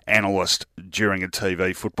 serious analyst during a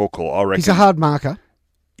TV football call. I reckon he's a hard marker.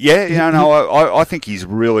 I think he's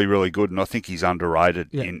really, really good, and I think he's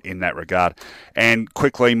underrated in that regard. And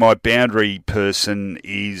quickly, my boundary person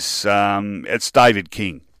is it's David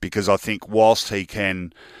King, because I think whilst he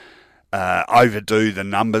can overdo the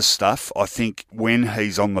numbers stuff, I think when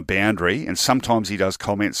he's on the boundary, and sometimes he does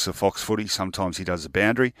comments for Fox Footy, sometimes he does the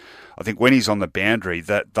boundary, I think when he's on the boundary,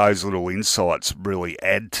 that those little insights really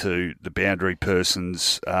add to the boundary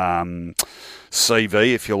person's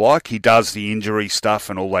CV, if you like. He does the injury stuff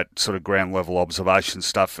and all that sort of ground level observation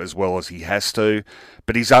stuff as well as he has to,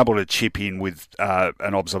 but he's able to chip in with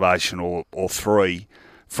an observation or three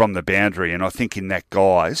from the boundary, and I think in that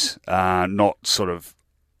guise, not sort of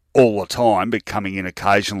all the time, but coming in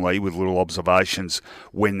occasionally with little observations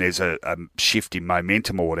when there's a shift in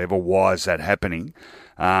momentum or whatever. Why is that happening?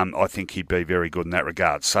 I think he'd be very good in that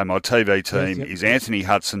regard. So my TV team is Anthony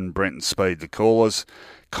Hudson, Brenton Speed, the callers.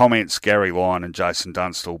 Comments, Gary Lyon and Jason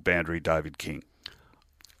Dunstall. Boundary, David King.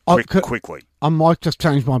 Quickly. I might just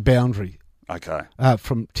change my boundary. Okay.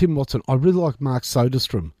 From Tim Watson. I really like Mark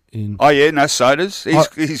Soderstrom. Sodas.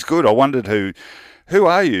 He's good. I wondered who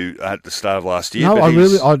are you at the start of last year? No,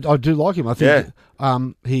 I do like him. I think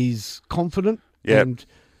he's confident and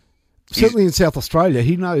certainly in South Australia,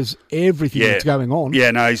 he knows everything that's going on.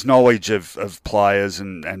 Yeah, no, his knowledge of players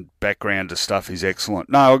and background to stuff is excellent.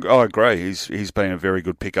 No, I agree. He's been a very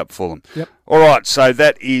good pickup for them. Yep. All right, so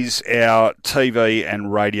that is our TV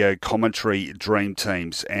and radio commentary dream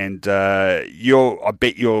teams, and I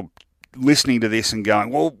bet you're listening to this and going,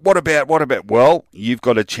 well, what about? Well, you've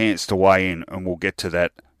got a chance to weigh in, and we'll get to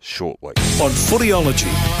that shortly. On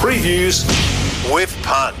Footyology, previews with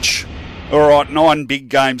Punch. All right, 9 big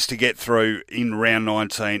games to get through in round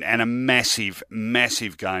 19 and a massive,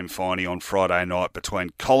 massive game finally on Friday night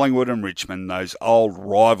between Collingwood and Richmond, those old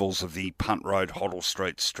rivals of the Punt Road Hoddle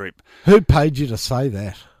Street strip. Who paid you to say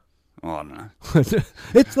that? Oh, I don't know.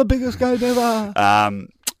 It's the biggest game ever.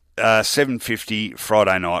 7:50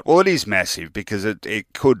 Friday night. Well, it is massive because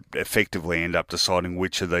it could effectively end up deciding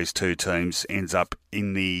which of these two teams ends up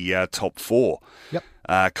in the top 4. Yep.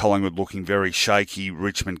 Collingwood looking very shaky,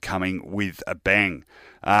 Richmond coming with a bang.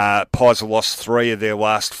 Pies have lost 3 of their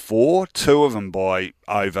last 4, 2 of them by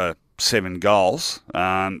over 7 goals.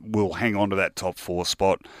 Will hang on to that top 4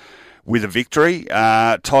 spot with a victory.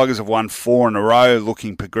 Tigers have won 4 in a row,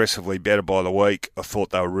 looking progressively better by the week. I thought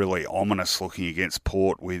they were really ominous looking against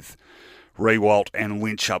Port with Rewalt and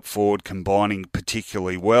Lynch up forward combining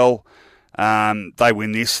particularly well. They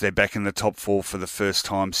win this, they're back in the top 4 for the first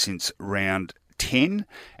time since round 10,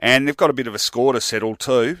 and they've got a bit of a score to settle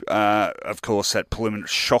too. Of course, that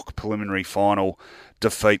preliminary final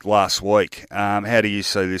defeat last week. How do you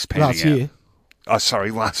see this panning Last out? year. Oh, sorry,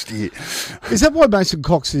 last year. Is that why Mason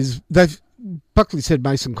Cox is... Buckley said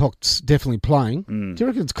Mason Cox definitely playing. Do you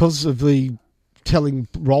reckon it's because of the telling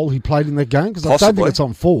role he played in that game? Because I don't think it's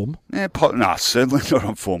on form. Yeah, no, certainly not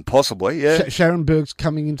on form. Possibly, yeah. Sharon Berg's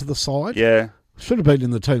coming into the side. Yeah. Should have been in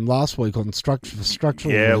the team last week on structural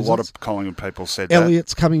Yeah, reasons. a lot of Collingwood people said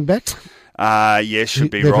Elliott's coming back. Yeah, should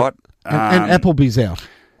be right. And Appleby's out.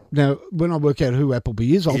 Now, when I work out who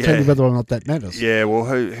Appleby is, I'll tell you whether or not that matters. Yeah, well,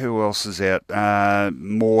 who else is out?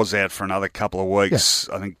 Moore's out for another couple of weeks.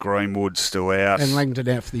 Yeah. I think Greenwood's still out. And Langdon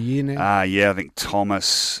out for the year now. Yeah, I think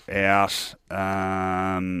Thomas out.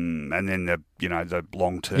 And then the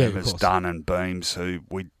long-termers, Dunn and Beams, who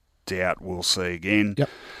we doubt we'll see again. Yep.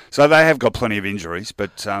 So they have got plenty of injuries,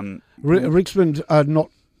 but... Richmond are not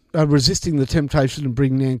resisting the temptation to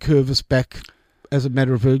bring Nankervis back as a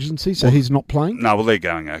matter of urgency, so he's not playing? No, well, they're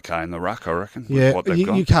going okay in the ruck, I reckon. Yeah, what they've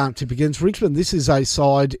got. You can't tip against Richmond. This is a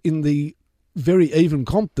side in the very even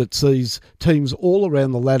comp that sees teams all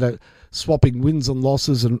around the ladder swapping wins and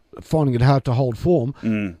losses and finding it hard to hold form.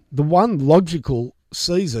 The one logical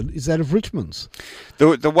season is that of Richmond's.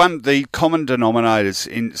 The common denominators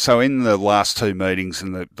in the last 2 meetings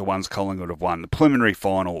and the ones Collingwood have won, the preliminary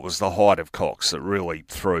final was the height of Cox that really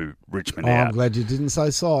threw Richmond out. I'm glad you didn't say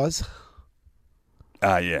size.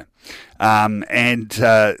 Yeah. And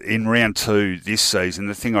in round 2 this season,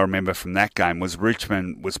 the thing I remember from that game was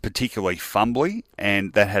Richmond was particularly fumbly,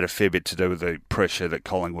 and that had a fair bit to do with the pressure that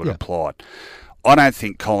Collingwood applied. I don't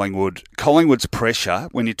think Collingwood's pressure,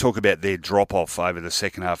 when you talk about their drop-off over the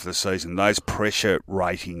second half of the season, those pressure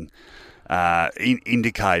rating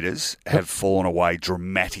indicators have fallen away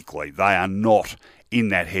dramatically. They are not in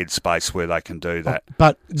that headspace where they can do that.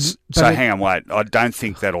 Hang on, wait. I don't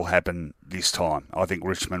think that'll happen this time. I think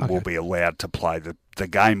Richmond will be allowed to play the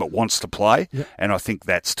game it wants to play, and I think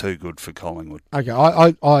that's too good for Collingwood. Okay,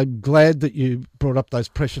 I'm glad that you brought up those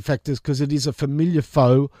pressure factors because it is a familiar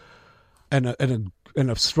foe and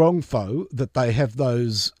a strong foe that they have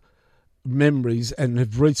those memories and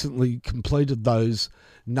have recently completed those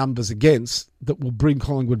numbers against that will bring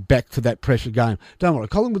Collingwood back for that pressure game. Don't worry,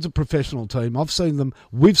 Collingwood's a professional team. I've seen them.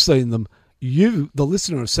 We've seen them. You, the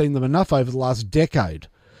listener, have seen them enough over the last decade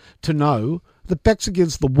to know that backs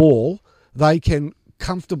against the wall, they can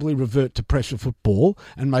comfortably revert to pressure football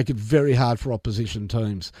and make it very hard for opposition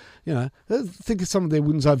teams. You know, think of some of their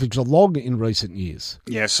wins over Geelong in recent years.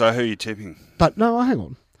 Yeah, so who are you tipping? But no, hang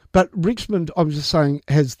on. But Richmond, I'm just saying,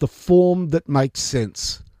 has the form that makes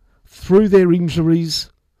sense. Through their injuries,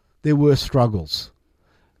 there were struggles.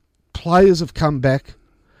 Players have come back.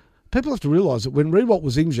 People have to realise that when Rewalt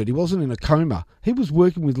was injured, he wasn't in a coma. He was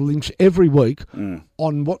working with Lynch every week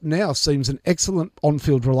on what now seems an excellent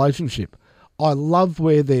on-field relationship. I love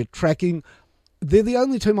where they're tracking. They're the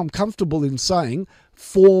only team I'm comfortable in saying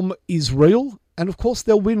form is real, and of course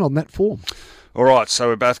they'll win on that form. All right, so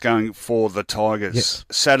we're both going for the Tigers. Yes.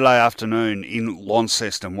 Saturday afternoon in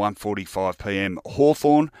Launceston, 1:45pm.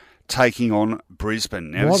 Hawthorn taking on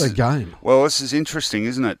Brisbane. Now, what a game. Well, this is interesting,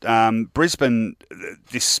 isn't it? Brisbane,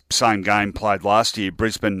 this same game played last year,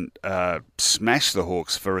 Brisbane smashed the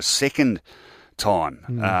Hawks for a second time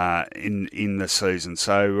in the season.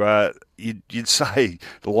 So you'd say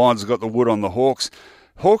the Lions have got the wood on the Hawks.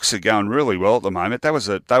 Hawks are going really well at the moment. They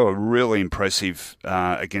were really impressive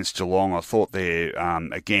against Geelong. I thought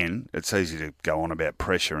again, it's easy to go on about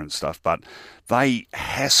pressure and stuff, but they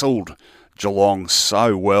hassled Geelong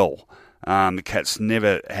so well. The Cats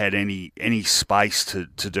never had any space to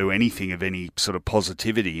do anything of any sort of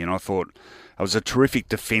positivity, and I thought it was a terrific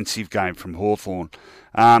defensive game from Hawthorn.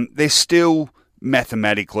 They're still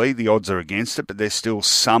mathematically, the odds are against it, but there's still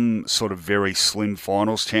some sort of very slim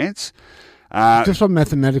finals chance. Just on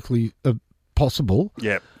mathematically possible.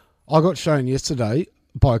 Yeah. I got shown yesterday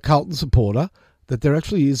by a Carlton supporter that there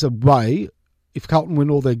actually is a way, if Carlton win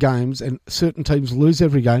all their games and certain teams lose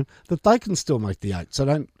every game, that they can still make the 8.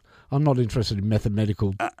 So I'm not interested in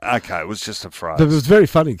mathematical. Okay, it was just a phrase. But it was very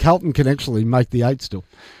funny. Carlton can actually make the 8 still.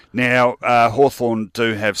 Now, Hawthorn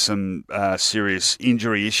do have some serious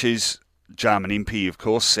injury issues. Jarman Impey, of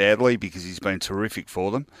course, sadly, because he's been terrific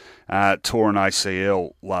for them. Tore an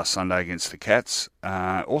ACL last Sunday against the Cats.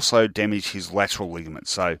 Also damaged his lateral ligament.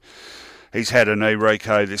 So he's had a knee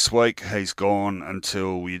reco this week. He's gone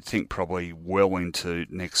until you'd think probably well into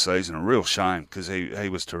next season. A real shame because he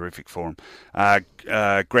was terrific for him.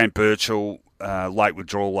 Grant Birchall, late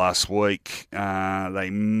withdrawal last week. They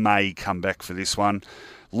may come back for this one.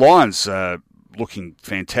 Lions looking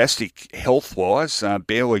fantastic health-wise.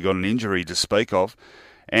 Barely got an injury to speak of.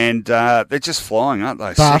 And they're just flying, aren't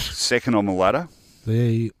they? But second on the ladder.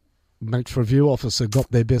 The match review officer got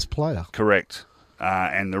their best player. Correct.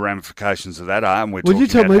 And the ramifications of that are, and we're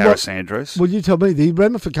talking about Harris Andrews. Will you tell me the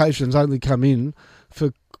ramifications only come in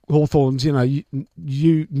for Hawthorn's, new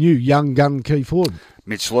young gun key forward?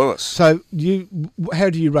 Mitch Lewis. So how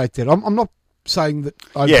do you rate that? I'm not saying that.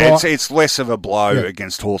 It's less of a blow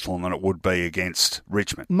against Hawthorn than it would be against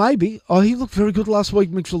Richmond. Maybe. Oh, he looked very good last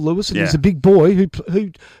week, Mitchell Lewis, and he's a big boy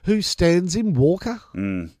who stands in Walker.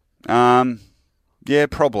 Yeah,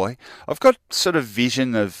 probably. I've got sort of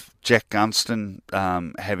vision of Jack Gunston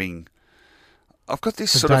having. I've got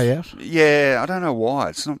this sort day of out? Yeah. I don't know why.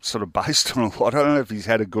 It's not sort of based on a lot. I don't know if he's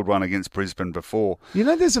had a good one against Brisbane before.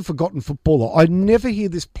 There's a forgotten footballer. I never hear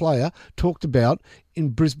this player talked about in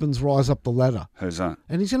Brisbane's rise up the ladder. Who's that?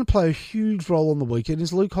 And he's going to play a huge role on the weekend.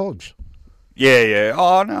 Is Luke Hodge? Yeah.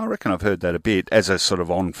 Oh no, I reckon I've heard that a bit as a sort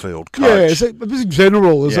of on-field coach. Yeah, as a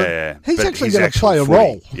general, is it? Yeah, he's but actually going to play a footy.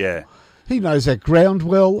 role. Yeah, he knows that ground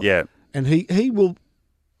well. Yeah, and he will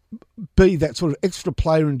be that sort of extra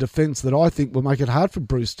player in defence that I think will make it hard for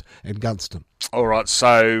Bruce and Gunston. All right,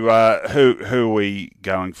 so who are we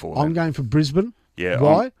going for then? I'm going for Brisbane. Yeah.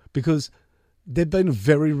 Why? Because they've been a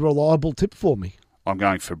very reliable tip for me. I'm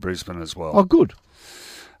going for Brisbane as well. Oh, good.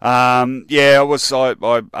 I ummed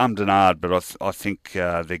and ahed, but I think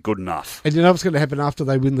they're good enough. And you know what's going to happen after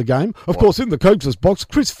they win the game? Of course, in the coach's box,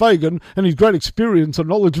 Chris Fagan and his great experience and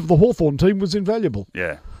knowledge of the Hawthorn team was invaluable.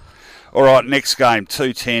 Yeah. All right, next game,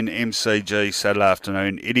 2:10 MCG Saturday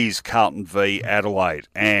afternoon. It is Carlton v Adelaide.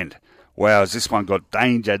 And, wow, has this one got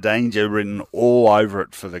danger written all over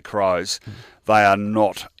it for the Crows. They are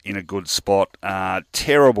not in a good spot.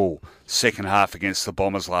 Terrible second half against the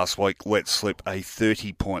Bombers last week. Let slip a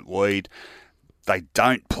 30-point lead. They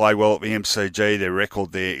don't play well at the MCG. Their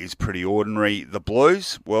record there is pretty ordinary. The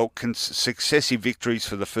Blues, well, successive victories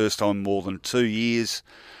for the first time in more than 2 years.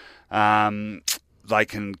 They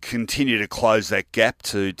can continue to close that gap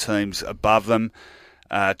to teams above them.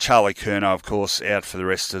 Charlie Curnow, of course, out for the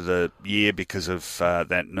rest of the year because of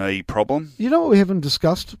that knee problem. You know what we haven't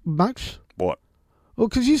discussed much? What? Well,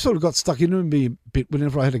 because you sort of got stuck into me a bit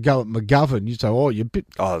whenever I had to go at McGovern. You say, you're a bit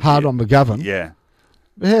hard on McGovern. Yeah.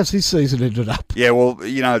 How's his season ended up? Yeah, well,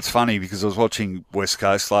 it's funny because I was watching West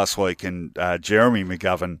Coast last week and Jeremy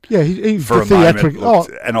McGovern he for a moment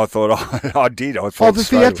looked, and I thought, I did. I thought the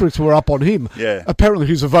theatrics were up on him. Yeah. Apparently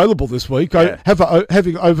he's available this week,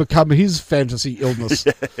 having overcome his fantasy illness.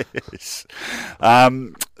 Yes.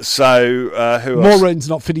 So who else? Maureen's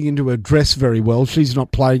not fitting into her dress very well. She's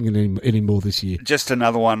not playing anymore this year. Just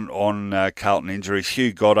another one on Carlton injuries.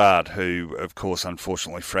 Hugh Goddard, who, of course,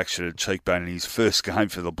 unfortunately fractured a cheekbone in his first game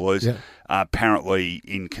for the Blues, apparently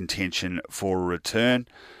in contention for a return.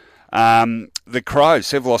 The Crows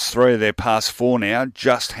have lost 3 of their past 4 now,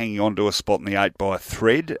 just hanging on to a spot in the 8 by a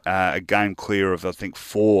thread, a game clear of, I think,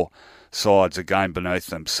 4 sides, a game beneath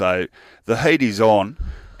them. So the heat is on.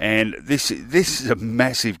 And this is a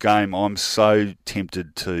massive game. I'm so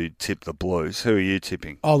tempted to tip the Blues. Who are you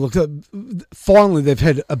tipping? Oh, look, finally they've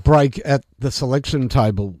had a break at the selection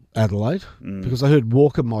table, Adelaide, because I heard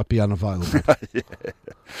Walker might be unavailable. He's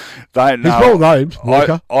well named,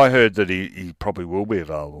 Walker. I heard that he probably will be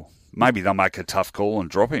available. Maybe they'll make a tough call and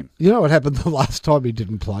drop him. You know what happened the last time he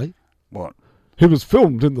didn't play? What? He was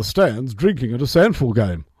filmed in the stands drinking at a Sandford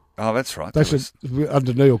game. Oh, that's right.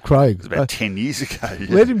 Under Neil Craig. It was about 10 years ago. Yeah.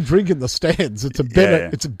 Let him drink in the stands. It's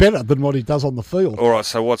better than what he does on the field. All right,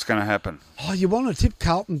 so what's going to happen? Oh, you want to tip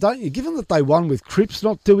Carlton, don't you? Given that they won with Cripps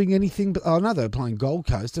not doing anything, but I know they were playing Gold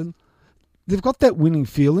Coast, and they've got that winning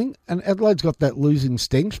feeling, and Adelaide's got that losing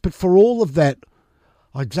stench. But for all of that,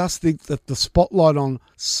 I just think that the spotlight on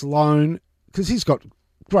Sloane, because he's got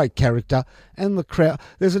great character, and the crowd.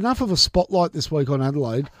 There's enough of a spotlight this week on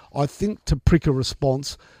Adelaide, I think, to prick a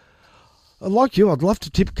response. Like you, I'd love to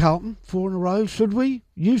tip Carlton 4 in a row. Should we?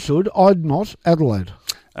 You should. I'd not. Adelaide.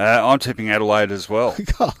 I'm tipping Adelaide as well.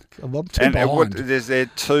 I'm two behind. They're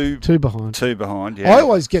two behind. Two behind, yeah. I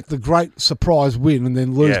always get the great surprise win and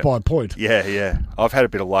then lose by a point. Yeah. I've had a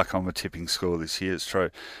bit of luck on the tipping score this year, it's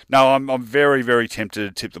true. No, I'm very, very tempted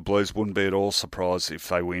to tip the Blues. Wouldn't be at all surprised if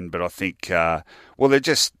they win, but I think, they're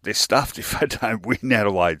stuffed if they don't win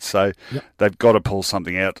Adelaide. So they've got to pull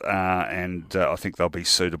something out, and I think they'll be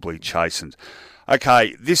suitably chastened.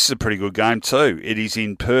 Okay, this is a pretty good game too. It is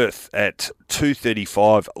in Perth at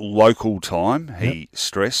 2:35 local time, he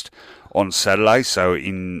stressed, on Saturday. So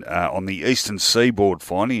on the Eastern Seaboard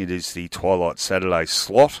finally, it is the Twilight Saturday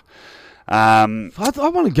slot. I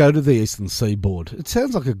want to go to the Eastern Seaboard. It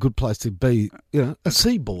sounds like a good place to be, a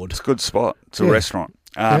seaboard. It's a good spot. It's a restaurant.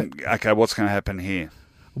 Okay, what's going to happen here?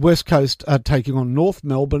 West Coast are taking on North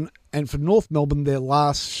Melbourne, and for North Melbourne, their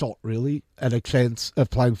last shot really at a chance of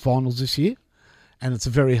playing finals this year. And it's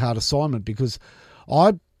a very hard assignment because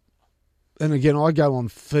I go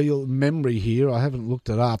on memory here. I haven't looked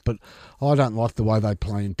it up, but I don't like the way they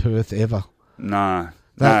play in Perth ever. No.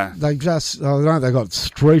 They just, I know they got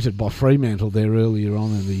streeted by Fremantle there earlier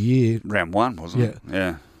on in the year. Round 1, wasn't it?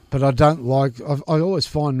 Yeah. But I don't like, I always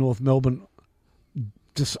find North Melbourne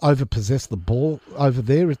just overpossess the ball over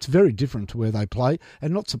there. It's very different to where they play.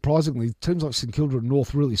 And not surprisingly, teams like St Kilda and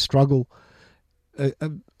North really struggle.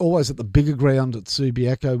 Always at the bigger ground at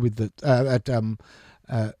Subiaco with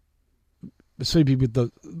Subi with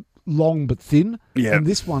the long but thin, and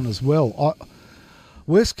this one as well.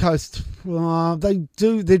 West Coast,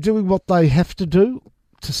 they're doing what they have to do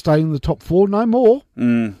to stay in the top 4. No more.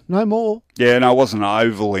 No more. Yeah, no, it wasn't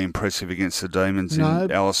overly impressive against the Demons in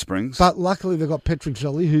Alice Springs. But luckily they've got Patrick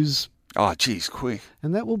Jelly, who's quick,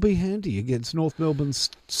 and that will be handy against North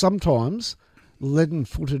Melbourne's sometimes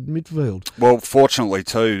leaden-footed midfield. Well, fortunately,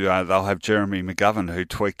 too, they'll have Jeremy McGovern, who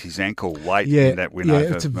tweaked his ankle late in that win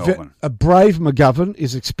over Melbourne. A brave McGovern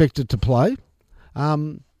is expected to play.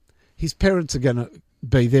 His parents are going to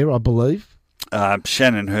be there, I believe.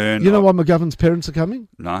 Shannon Hearn. You know why McGovern's parents are coming?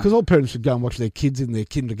 No. Because all parents should go and watch their kids in their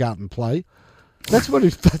kindergarten play. That's what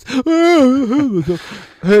he's...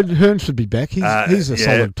 Hearn should be back. He's a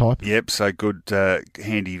solid type. Yep, so good,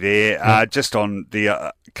 handy there. Just on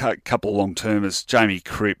the couple of long-termers, Jamie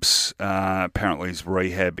Cripps, apparently his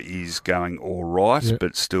rehab is going all right,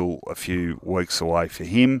 but still a few weeks away for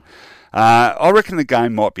him. I reckon the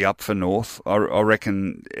game might be up for North. I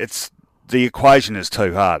reckon the equation is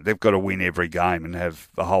too hard. They've got to win every game and have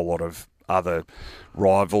a whole lot of other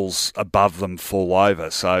rivals above them fall over.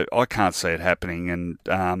 So I can't see it happening. And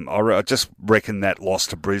I just reckon that loss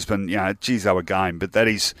to Brisbane, geez, they were game. But that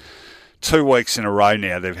is 2 weeks in a row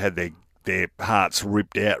now they've had their hearts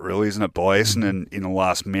ripped out, really, isn't it, by Essendon in the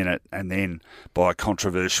last minute and then by a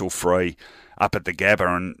controversial free up at the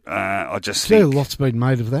Gabba. And I just think... a lot's been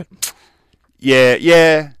made of that.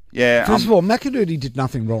 Yeah. First of all, McInerney did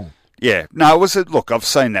nothing wrong. Yeah, no, look, I've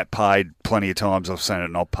seen that paid plenty of times. I've seen it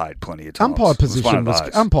not paid plenty of times.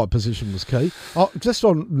 Umpire position was key. Just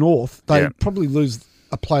on North, they probably lose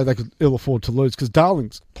a player they could ill afford to lose because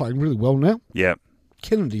Darling's playing really well now. Yeah.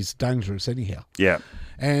 Kennedy's dangerous anyhow. Yeah.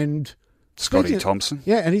 And Scotty Thompson.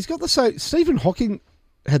 Yeah, and he's got Stephen Hawking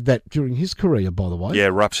had that during his career, by the way. Yeah,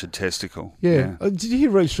 ruptured testicle. Yeah. Did you hear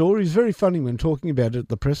Ray Shaw? He's very funny when talking about it at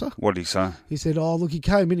the presser. What did he say? He said, look, he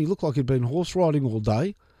came in, he looked like he'd been horse riding all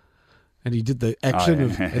day. And he did the action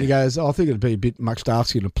and he goes, I think it'd be a bit much to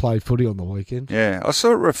ask you to play footy on the weekend. Yeah, I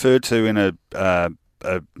saw it referred to in a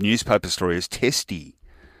newspaper story as testy.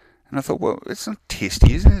 And I thought, well, it's not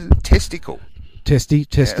testy, isn't it? It's testicle. Testy.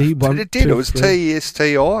 Yeah, but it did. It was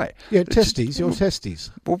T-E-S-T-I. Yeah, testes, your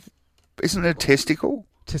testes. Well, isn't it a testicle?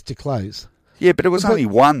 Testicles. Yeah, but it was only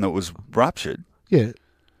one that was ruptured. Yeah,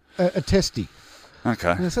 a testy.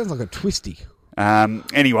 Okay. And it sounds like a twisty.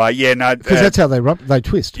 Anyway, because that's how they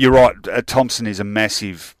twist. You're right. Thompson is a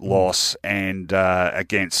massive loss, and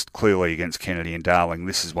clearly against Kennedy and Darling,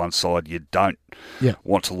 this is one side you don't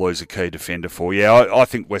want to lose a key defender for. Yeah, I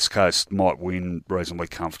think West Coast might win reasonably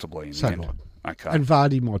comfortably in the end. Okay. And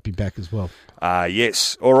Vardy might be back as well.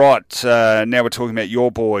 Yes. All right. Now we're talking about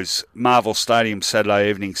your boys. Marvel Stadium, Saturday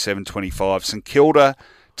evening, 7:25. St Kilda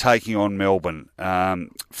taking on Melbourne.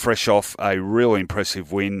 Fresh off a really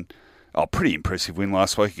impressive win. Pretty impressive win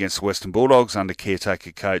last week against the Western Bulldogs under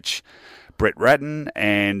caretaker coach Brett Ratton,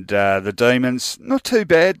 and the Demons, not too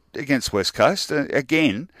bad against West Coast.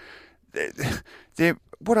 Again, they're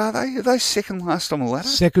what are they? Are they second last on the ladder?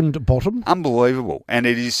 Second bottom. Unbelievable. And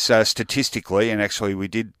it is statistically, and actually we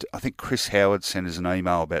did, I think Chris Howard sent us an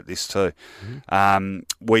email about this too.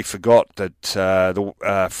 We forgot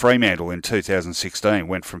that Fremantle in 2016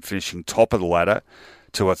 went from finishing top of the ladder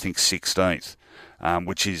to, I think, 16th,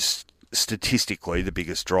 which is statistically the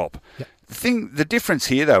biggest drop. Yep. The difference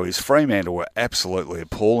here, though, is Fremantle were absolutely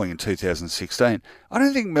appalling in 2016. I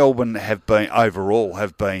don't think Melbourne have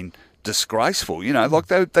been disgraceful. You know, like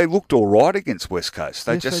they looked all right against West Coast.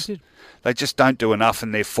 They just don't do enough,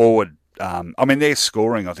 and they're forward. They're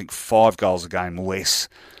scoring, I think, 5 goals a game less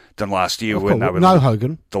than last year when they were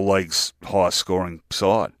Hogan, the league's highest scoring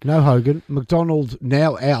side. No Hogan. McDonald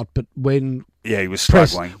now out, but when he was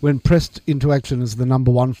struggling. When pressed into action as the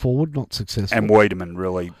number 1 forward, not successful. And Wiedemann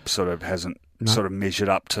really sort of hasn't measured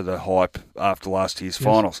up to the hype after last year's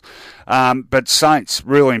finals. But Saints,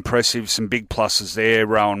 really impressive. Some big pluses there.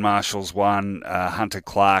 Rowan Marshall's one. Hunter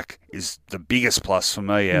Clark is the biggest plus for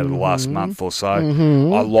me out of the last month or so.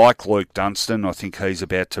 I like Luke Dunstan. I think he's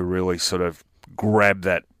about to really sort of grab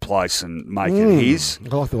that place and make it his.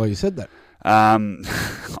 I like the way you said that. I'm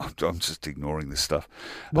just ignoring this stuff.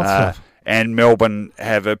 What stuff? And Melbourne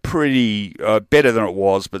have a pretty, better than it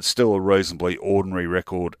was, but still a reasonably ordinary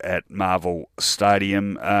record at Marvel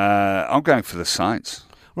Stadium. I'm going for the Saints.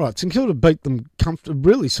 Right, St Kilda beat them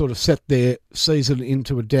comfortably, really sort of set their season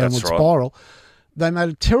into a downward spiral. They made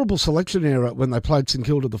a terrible selection error when they played St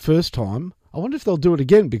Kilda the first time. I wonder if they'll do it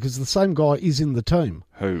again because the same guy is in the team.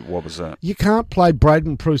 What was that? You can't play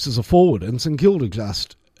Braden Pruce as a forward, and St Kilda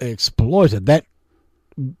just exploited that,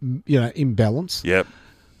 imbalance. Yep.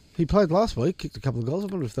 He played last week, kicked a couple of goals. I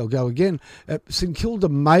wonder if they'll go again. St Kilda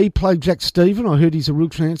may play Jack Stephen. I heard he's a real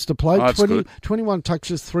chance to play. 21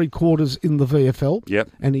 touches, 3 quarters in the VFL. Yep.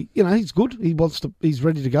 And he's good. He's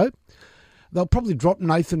ready to go. They'll probably drop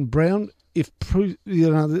Nathan Brown if Pruce,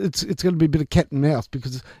 it's going to be a bit of cat and mouse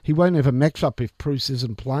because he won't have a match-up if Pruce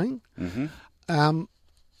isn't playing.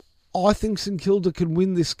 I think St Kilda can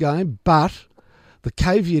win this game, but the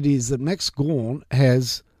caveat is that Max Gawn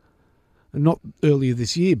has, not earlier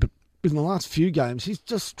this year, but in the last few games, he's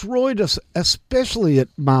destroyed us, especially at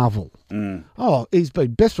Marvel. He's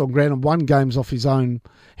been best on ground and won games off his own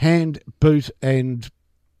hand, boot, and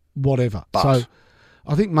whatever. So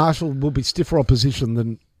I think Marshall will be stiffer opposition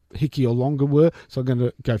than Hickey or Longer were, so I'm going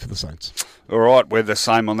to go for the Saints. All right, we're the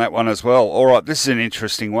same on that one as well. All right, this is an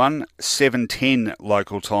interesting one. 7:10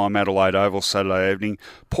 local time, Adelaide Oval, Saturday evening.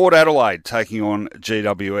 Port Adelaide taking on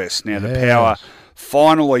GWS. Now, the Power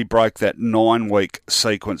finally broke that 9-week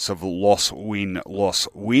sequence of loss-win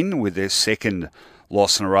with their second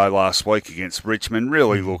loss in a row last week against Richmond.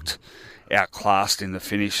 Really looked outclassed in the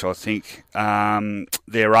finish, I think.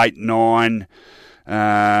 They're 8-9.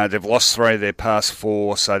 They've lost 3 of their past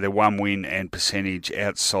 4, so they're 1 win and percentage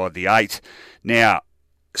outside the 8. Now,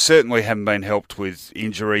 certainly haven't been helped with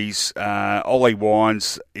injuries. Ollie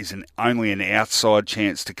Wines is only an outside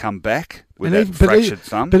chance to come back with that fractured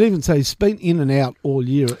thumb. But even so, he's been in and out all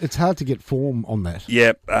year. It's hard to get form on that.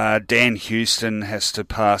 Yep. Dan Houston has to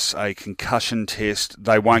pass a concussion test.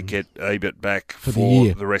 They won't get Ebert back for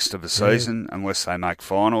the rest of the season unless they make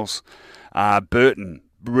finals. Burton,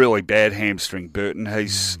 really bad hamstring, Burton.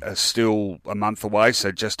 He's still a month away,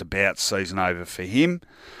 so just about season over for him.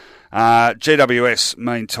 GWS,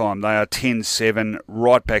 meantime, they are 10-7,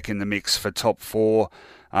 right back in the mix for top 4.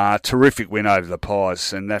 Terrific win over the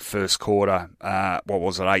Pies, and that first quarter,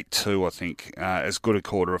 8-2, I think, as good a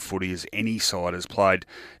quarter of footy as any side has played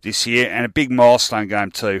this year, and a big milestone game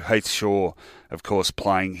too. Heath Shaw, of course,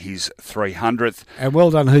 playing his 300th. And well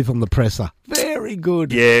done, Heath, on the presser. Very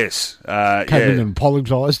good. Yes. Came in and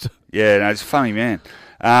apologised. Yeah, no, he's a funny man.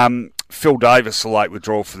 Phil Davis, a late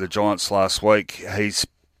withdrawal for the Giants last week. He's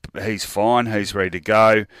fine. He's ready to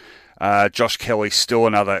go. Josh Kelly still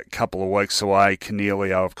another couple of weeks away.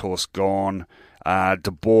 Cornelio, of course, gone.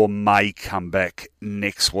 De Boer may come back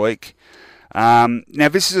next week. Now,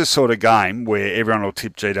 this is a sort of game where everyone will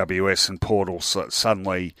tip GWS and Port will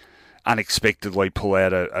suddenly, unexpectedly pull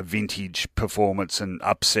out a vintage performance and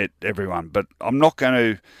upset everyone. But I'm not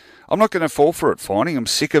going to fall for it, Finding. I'm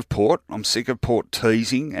sick of Port. I'm sick of Port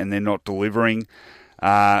teasing and they're not delivering.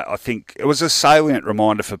 I think it was a salient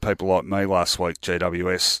reminder for people like me last week,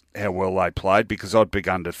 GWS, how well they played, because I'd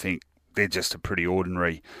begun to think they're just a pretty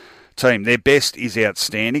ordinary team. Their best is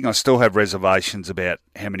outstanding. I still have reservations about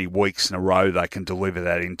how many weeks in a row they can deliver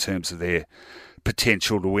that in terms of their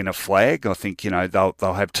potential to win a flag. I think, they'll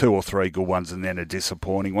have 2 or 3 good ones and then a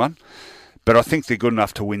disappointing one. But I think they're good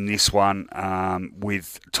enough to win this one,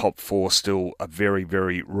 with top 4 still a very,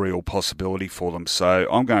 very real possibility for them. So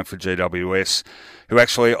I'm going for GWS, who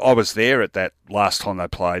actually, I was there at that last time they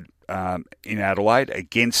played in Adelaide,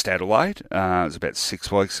 against Adelaide. It was about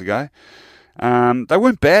 6 weeks ago. They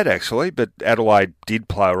weren't bad, actually, but Adelaide did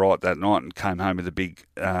play right that night and came home with a big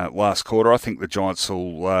last quarter. I think the Giants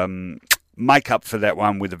will make up for that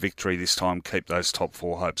one with a victory this time, keep those top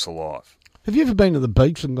 4 hopes alive. Have you ever been to the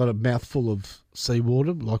beach and got a mouthful of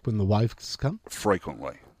seawater, like when the waves come?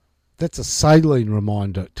 Frequently. That's a saline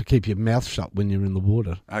reminder to keep your mouth shut when you're in the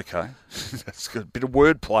water. Okay. That's good. A bit of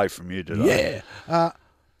wordplay from you today. Yeah.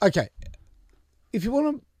 Okay. If you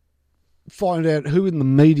want to find out who in the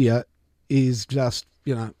media is just,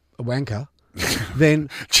 a wanker, then...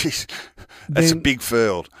 Jeez, that's a big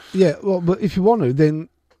field. Yeah, well, but if you want to, then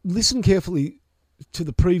listen carefully to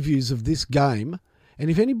the previews of this game, and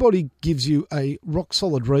if anybody gives you a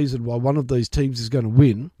rock-solid reason why one of these teams is going to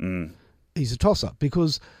win, he's a tosser,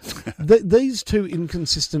 because these two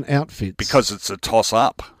inconsistent outfits... Because it's a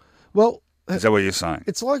toss-up? Well... Is that what you're saying?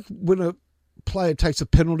 It's like when a player takes a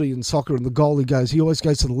penalty in soccer and the goalie he always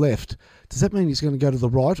goes to the left. Does that mean he's going to go to the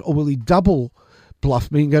right, or will he double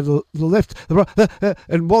bluff me and go to the left? The right,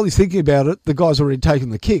 and while he's thinking about it, the guy's already taken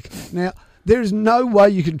the kick. Now, there is no way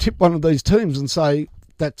you can tip one of these teams and say,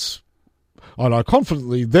 and I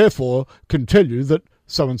confidently, therefore, can tell you that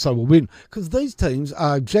so-and-so will win. Because these teams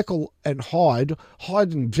are Jekyll and Hyde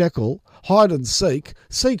and Jekyll, hide and seek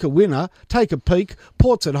a winner, take a peek,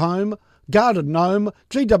 ports at home, guarded gnome,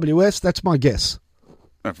 GWS, that's my guess.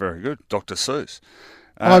 Oh, very good. Dr. Seuss.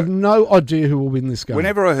 I have no idea who will win this game.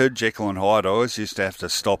 Whenever I heard Jekyll and Hyde, I always used to have to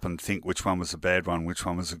stop and think which one was a bad one, which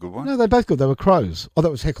one was a good one. No, they're both good. They were crows. Oh,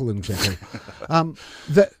 that was Heckle and Jekyll.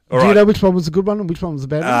 Do you know which one was the good one and which one was the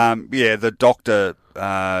bad one? Yeah, the Dr.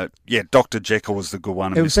 Dr. Jekyll was the good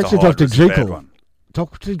one. And it was Mr. actually Hyde Dr. was the bad Jekyll. one.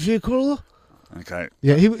 Dr. Jekyll? Okay.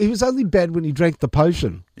 Yeah, he was only bad when he drank the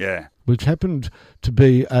potion. Yeah. Which happened to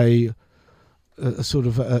be a sort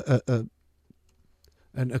of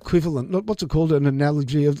an equivalent, what's it called, an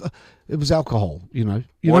analogy of, it was alcohol,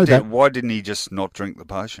 Why didn't he just not drink the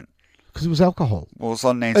potion? Because it was alcohol. Well, it's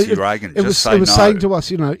like Nancy Reagan, it was saying to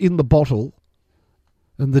us, in the bottle,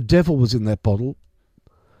 and the devil was in that bottle.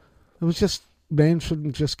 It was just, man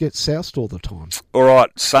shouldn't just get soused all the time. All right,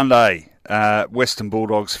 Sunday, Western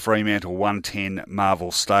Bulldogs, Fremantle, 110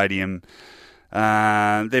 Marvel Stadium.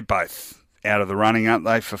 They're both out of the running, aren't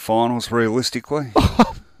they, for finals, realistically?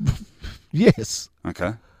 Yes.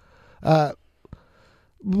 Okay.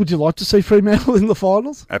 Would you like to see Fremantle in the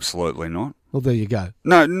finals? Absolutely not. Well, there you go.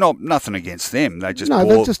 No, nothing against them. They just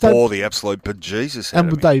bore the absolute bejesus out And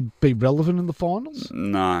of would me. they be relevant in the finals?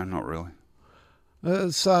 No, not really.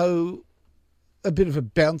 So, a bit of a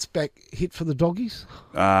bounce-back hit for the Doggies?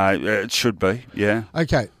 It should be, yeah.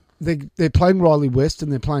 Okay. They're playing Riley West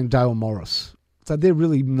and they're playing Dale Morris. So they're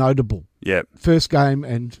really notable. Yeah. First game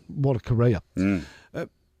and what a career.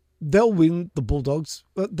 They'll win, the Bulldogs.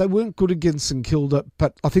 They weren't good against St Kilda,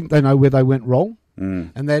 but I think they know where they went wrong.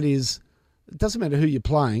 And that is, it doesn't matter who you're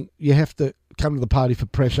playing, you have to come to the party for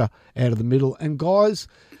pressure out of the middle. And guys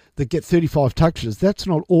that get 35 touches, that's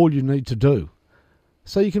not all you need to do.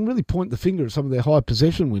 So you can really point the finger at some of their high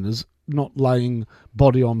possession winners, not laying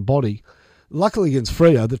body on body. Luckily against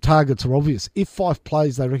Freo, the targets are obvious. If Fife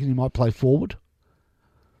plays, they reckon he might play forward.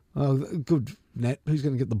 Good, Nat. Who's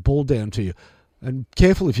going to get the ball down to you? And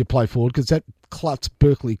careful if you play forward, because that klutz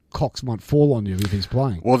Berkeley Cox might fall on you if he's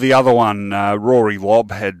playing. Well, the other one, Rory Lobb,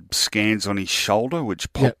 had scans on his shoulder,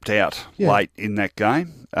 which popped out late in that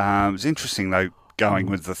game. It was interesting, though, going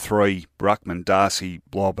with the three, Ruckman, Darcy,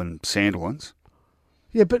 Lobb and Sandilands.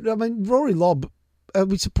 Yeah, but, I mean, Rory Lobb,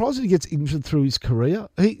 we're surprised he gets injured through his career.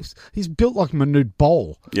 He's built like Manute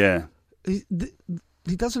Bol. Yeah.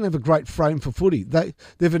 He doesn't have a great frame for footy.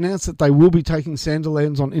 They've announced that they will be taking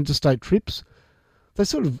Sandilands on interstate trips. They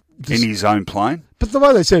sort of... in his own plane? But the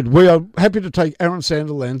way they said, we are happy to take Aaron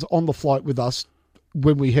Sandilands on the flight with us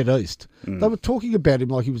when we head east. They were talking about him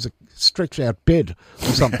like he was a stretched-out bed or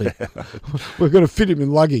something. We're going to fit him in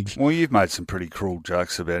luggage. Well, you've made some pretty cruel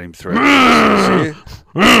jokes about him throughout the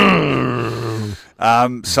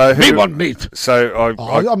Me want meat. So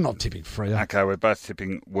I'm not tipping Freo. Okay, we're both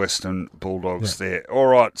tipping Western Bulldogs there. All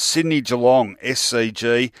right, Sydney Geelong,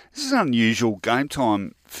 SCG. This is an unusual game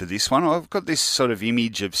time for this one. I've got this sort of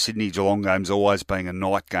image of Sydney Geelong games always being a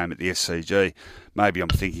night game at the SCG. Maybe I'm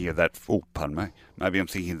thinking of that... Oh, pardon me. Maybe I'm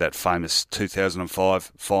thinking of that famous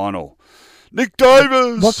 2005 final. Nick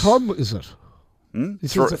Davis! What time is it?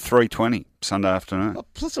 This is 3:20 Sunday afternoon.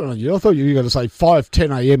 Plus, I thought you were going to say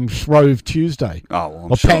 5:10 a.m. Shrove Tuesday. Oh, well,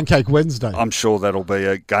 or Pancake Wednesday. I'm sure that'll be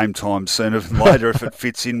a game time sooner than later if it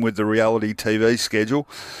fits in with the reality TV schedule.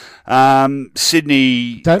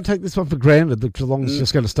 Sydney... Don't take this one for granted that Geelong's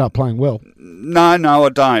just going to start playing well. No, I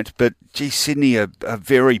don't. But, gee, Sydney are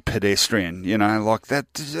very pedestrian, like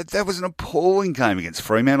that was an appalling game against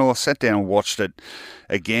Fremantle. I sat down and watched it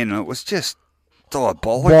again, and it was just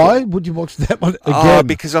diabolical. Why would you watch that one again?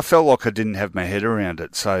 Because I felt like I didn't have my head around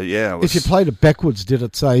it. So, yeah. If you played it backwards, did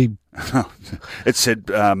it say... It said...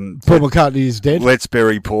 Paul McCartney is dead? Let's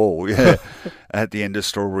bury Paul, yeah, at the end of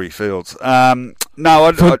Strawberry Fields.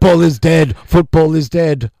 Football is dead. Football is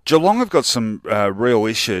dead. Geelong have got some real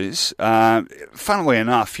issues. Funnily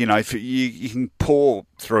enough, if you can pour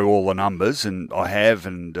through all the numbers, and I have,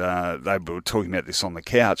 and they were talking about this on the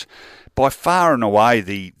couch, by far and away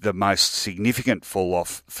the most significant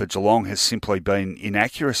fall-off for Geelong has simply been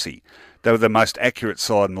inaccuracy. They were the most accurate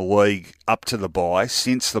side in the league up to the bye.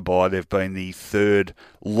 Since the bye, they've been the third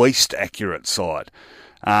least accurate side.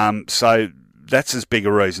 So that's as big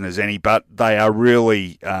a reason as any, but they are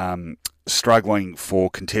really struggling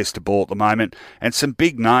for contested ball at the moment, and some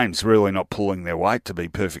big names really not pulling their weight, to be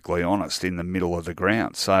perfectly honest, in the middle of the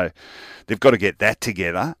ground. So they've got to get that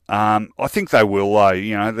together. I think they will,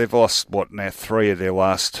 though. They've lost, 3 of their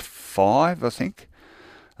last 5, I think.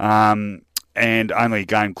 And only a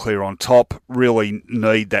game clear on top. Really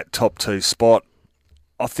need that top 2 spot.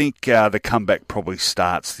 I think the comeback probably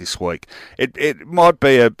starts this week. It might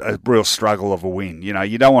be a real struggle of a win.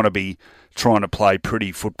 You don't want to be trying to play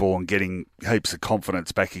pretty football and getting heaps of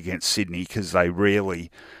confidence back against Sydney, because they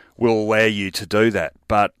rarely will allow you to do that.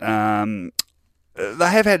 But they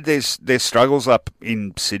have had their struggles up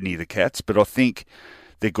in Sydney, the Cats, but I think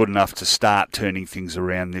they're good enough to start turning things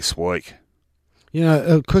around this week.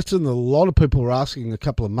 A question that a lot of people were asking a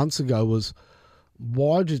couple of months ago was,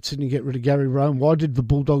 why did Sydney get rid of Gary Rowan? Why did the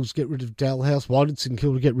Bulldogs get rid of Dalhouse? Why did St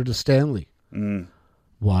Kilda get rid of Stanley?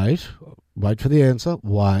 Wait for the answer.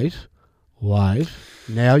 Wait.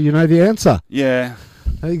 Now you know the answer. Yeah.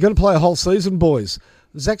 You've got to play a whole season, boys.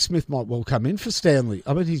 Zach Smith might well come in for Stanley.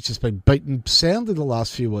 I mean, he's just been beaten soundly the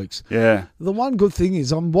last few weeks. Yeah. The one good thing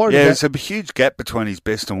is I'm worried about... Yeah, there's a huge gap between his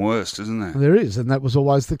best and worst, isn't there? There is, and that was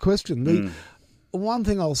always the question. The one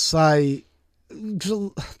thing I'll say,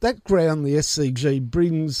 that ground, the SCG,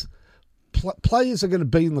 brings... players are going to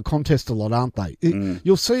be in the contest a lot, aren't they?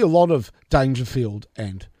 You'll see a lot of Dangerfield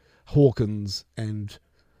and Hawkins and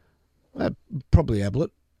probably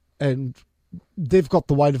Ablett, and they've got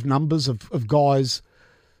the weight of numbers of guys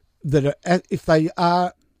that are, if they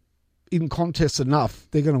are in contest enough,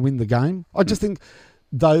 they're going to win the game. I just think,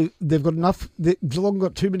 though, they've got enough... Geelong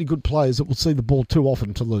got too many good players that will see the ball too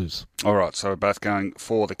often to lose. All right, so we're both going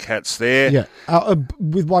for the Cats there. Yeah,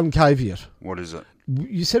 with one caveat. What is it?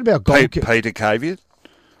 You said about goal Peter caveat?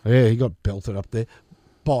 Yeah, he got belted up there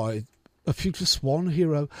by a future Swan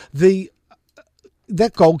hero.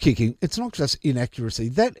 That goal kicking, it's not just inaccuracy.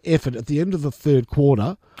 That effort at the end of the third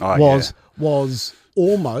quarter was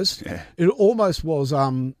almost... Yeah. It almost was...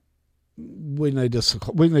 somebody's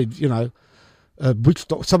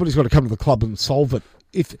got to come to the club and solve it.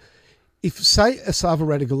 If say Asava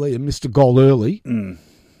Radigalia missed a goal early,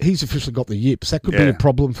 he's officially got the yips. That could be a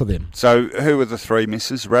problem for them. So who were the 3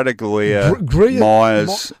 misses? Radigalia,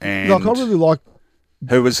 Myers, and... Like, I really like...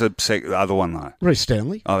 Who was the other one, though? Reece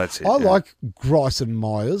Stanley. Oh, that's it. I like Grice and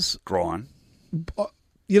Myers. Grine.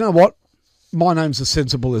 You know what? My name's as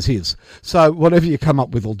sensible as his. So whatever you come up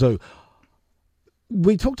with will do.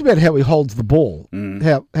 We talked about how he holds the ball,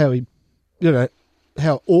 how he,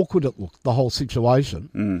 how awkward it looked, the whole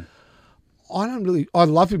situation. I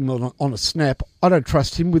love him on a snap. I don't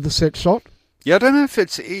trust him with a set shot. Yeah, I don't know if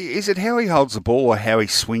is it how he holds the ball or how he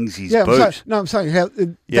swings his boot? I'm saying how...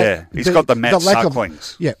 he's got the Matt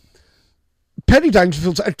Sucklings. Paddy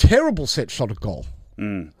Dangerfield's a terrible set shot at goal.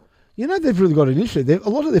 They've really got an issue there. A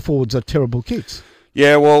lot of their forwards are terrible kicks.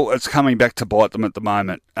 Yeah, well, it's coming back to bite them at the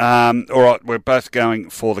moment. All right, we're both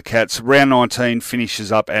going for the Cats. Round 19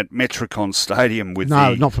 finishes up at Metricon Stadium with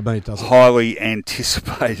not for me, it doesn't. Highly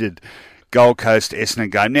anticipated Gold Coast Essendon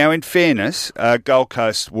game. Now, in fairness, Gold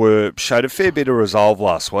Coast showed a fair bit of resolve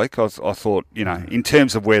last week. I thought, in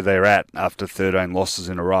terms of where they're at after 13 losses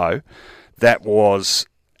in a row, that was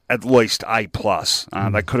at least A+.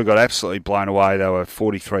 They could have got absolutely blown away. They were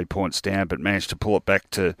 43 points down, but managed to pull it back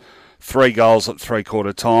to 3 goals at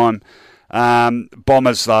three-quarter time.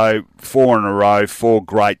 Bombers, though, 4 in a row, 4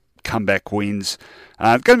 great comeback wins.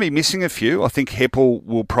 Going to be missing a few. I think Heppel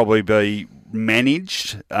will probably be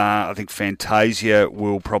managed. I think Fantasia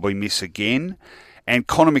will probably miss again. And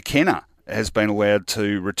Connor McKenna, has been allowed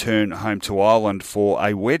to return home to Ireland for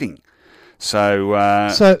a wedding. So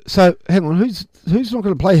hang on, who's not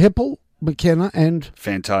going to play? Heppel, McKenna, and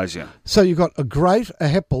Fantasia. So you've got a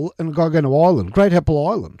Heppel, and a guy going to Ireland. Great Heppel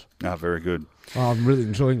Island. Oh, very good. Oh, I'm really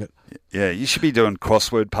enjoying it. Yeah, you should be doing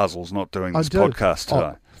crossword puzzles, not doing this podcast today.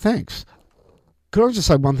 Oh, thanks. Could I just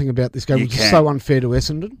say one thing about this game, which is so unfair to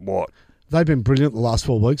Essendon? What? They've been brilliant the last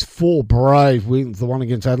 4 weeks. 4 brave wins. The one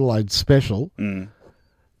against Adelaide special.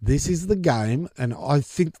 This is the game, and I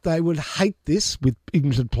think they would hate this with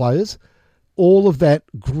injured players. All of that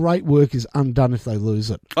great work is undone if they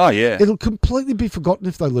lose it. Oh, yeah. It'll completely be forgotten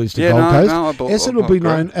if they lose to Gold Coast. Essendon will be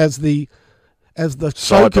known as the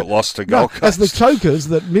side that lost to Gold Coast. As the chokers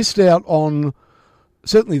that missed out on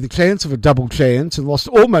certainly the chance of a double chance and lost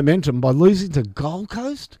all momentum by losing to Gold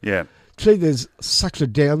Coast. Yeah. Gee, there's such a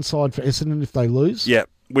downside for Essendon if they lose. Yeah,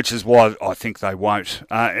 which is why I think they won't.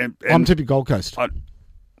 And I'm tipping Gold Coast.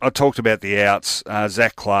 I talked about the outs.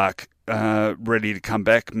 Zach Clark ready to come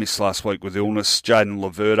back. Missed last week with illness. Jaden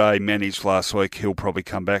Laverde managed last week. He'll probably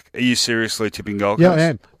come back. Are you seriously tipping Gold Coast? Yeah,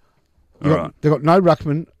 I am. They've got no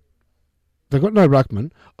ruckman.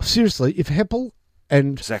 Seriously, if Heppel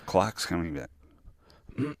and... Zach Clark's coming back.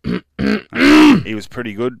 He was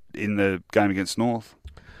pretty good in the game against North.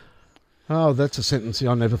 Oh, that's a sentence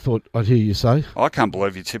I never thought I'd hear you say. I can't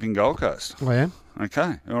believe you're tipping Gold Coast. I am.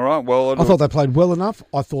 Okay, all right. Well, I thought they played well enough.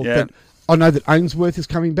 I thought that... I know that Ainsworth is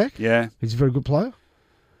coming back. Yeah. He's a very good player.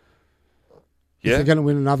 Yeah. If they're going to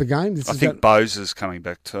win another game... I think Bose is coming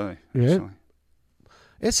back too. Yeah. Actually.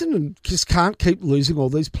 Essendon just can't keep losing all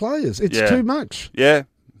these players. It's too much. Yeah.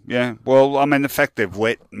 Yeah, well, I mean, the fact they've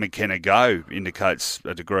let McKenna go indicates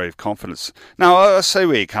a degree of confidence. No, I see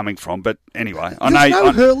where you're coming from, but anyway,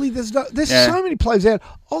 Hurley. There's so many players out.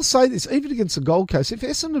 I'll say this, even against the Gold Coast, if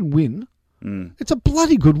Essendon win, it's a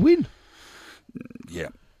bloody good win. Yeah.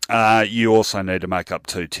 You also need to make up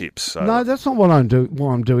 2 tips. So. No, that's not what I'm doing.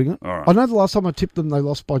 Why I'm doing it. All right. I know the last time I tipped them, they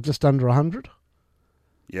lost by just under 100.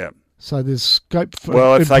 Yeah. So there's scope for...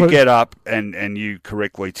 Well, if they get up and you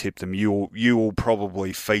correctly tip them, you will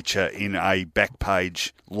probably feature in a back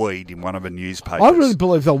page lead in one of the newspapers. I really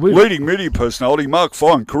believe they'll win. Leading media personality Mark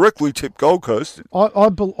Fine correctly tipped Gold Coast.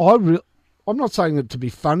 I'm not saying it to be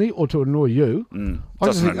funny or to annoy you.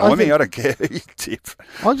 Doesn't annoy me. I don't care who you tip.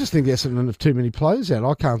 I just think Essendon have too many players out.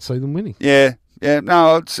 I can't see them winning. Yeah. Yeah.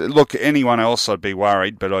 No, look, anyone else I'd be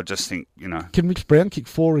worried, but I just think, Can Mitch Brown kick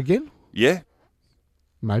 4 again? Yeah.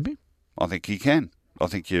 Maybe. I think he can. I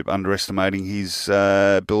think you're underestimating his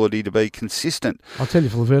ability to be consistent. I'll tell you,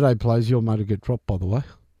 if Laverde plays, your mate will get dropped, by the way.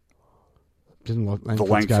 Didn't like Langford's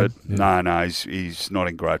for Langford. Yeah. No, he's not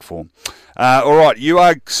in great form. All right, you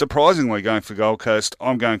are surprisingly going for Gold Coast.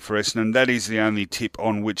 I'm going for Essendon. That is the only tip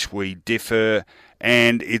on which we differ,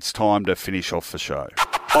 and it's time to finish off the show.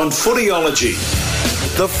 On Footyology,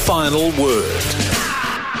 the final word.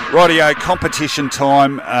 Rightio, competition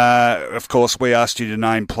time. Of course, we asked you to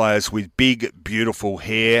name players with big, beautiful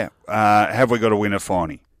hair. Have we got a winner,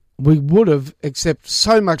 Finey? We would have, except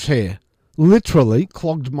so much hair literally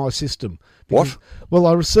clogged my system. What? Well,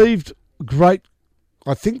 I received I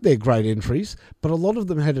think they're great entries, but a lot of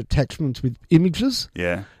them had attachments with images.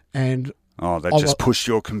 Yeah. And that just pushed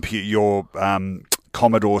your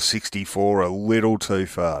Commodore 64 a little too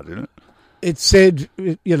far, didn't it? It said,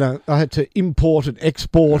 I had to import and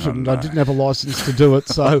export, I didn't have a license to do it.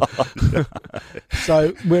 So,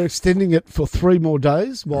 so we're extending it for 3 more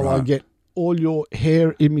days while I get all your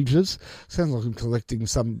hair images. Sounds like I'm collecting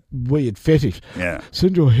some weird fetish. Yeah.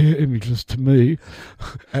 Send your hair images to me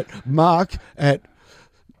at Mark at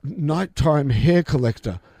Nighttime Hair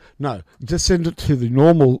Collector. No, just send it to the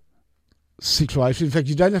normal situation. In fact,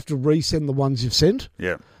 you don't have to resend the ones you've sent.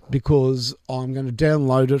 Yeah. Because I'm going to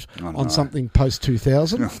download it on something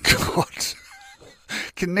post-2000. Oh, God.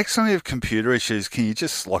 Next time you have computer issues, can you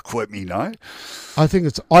just, let me know? I think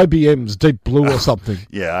it's IBM's Deep Blue or something.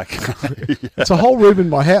 Yeah, okay. It's a whole room in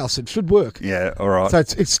my house. It should work. Yeah, all right. So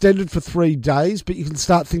it's extended for 3 days, but you can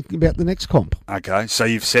start thinking about the next comp. Okay, so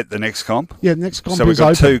you've set the next comp? Yeah, the next comp is So we've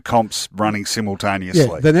got open. 2 comps running simultaneously.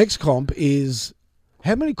 Yeah, the next comp is...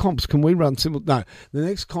 How many comps can we run No, the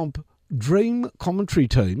next comp... Dream commentary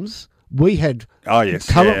teams, we had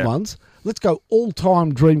current ones. Let's go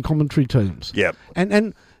all-time dream commentary teams. Yep.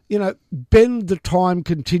 And bend the time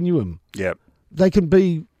continuum. Yep. They can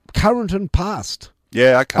be current and past.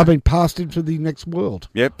 Yeah, okay. I mean, passed into the next world.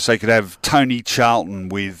 Yep, so you could have Tony Charlton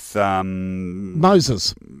with...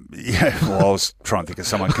 Moses. Yeah, well, I was trying to think of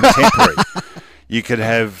someone contemporary. You could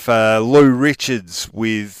have Lou Richards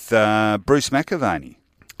with Bruce McAvaney.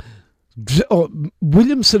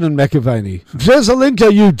 Williamson and McAvaney.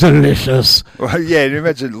 Jezelinka, you delicious. Well, yeah,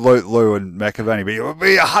 imagine Lou and McAvaney. But it would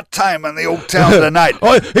be a hot time and they all talented Nate.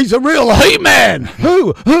 Oh, he's a real He-Man.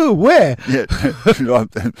 Who? Where? Yeah,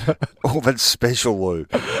 all that special Lou.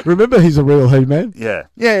 Remember, he's a real He-Man. Yeah.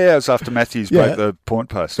 It was after Matthews broke the point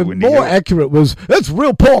post. And more accurate was, it's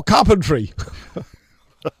real poor carpentry.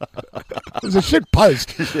 It was a shit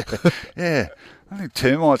post. Yeah. I think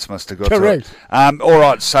termites must have got correct. To it. All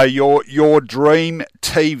right, so your dream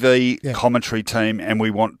TV commentary team, and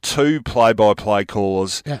we want 2 play-by-play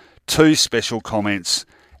callers, 2 special comments,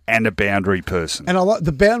 and a boundary person. And I like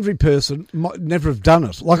the boundary person might never have done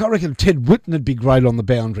it. Like I reckon Ted Whitten would be great on the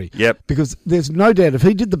boundary. Yep. Because there's no doubt if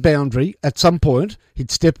he did the boundary at some point,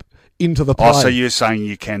 he'd step into the play. Oh, so you're saying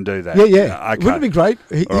you can do that? Yeah. Okay. Wouldn't it be great?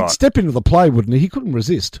 He'd step into the play, wouldn't he? He couldn't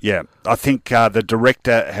resist. Yeah. I think the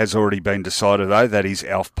director has already been decided, though. That is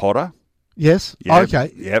Alf Potter. Yes. Yep.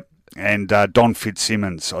 Okay. Yep. And Don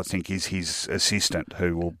Fitzsimmons, I think, is his assistant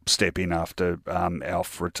who will step in after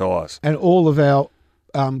Alf retires. And all of our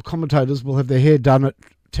commentators will have their hair done at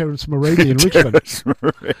Terence Moretti in Richmond.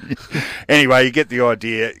 Anyway, you get the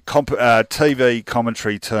idea. TV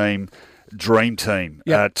commentary team, dream team.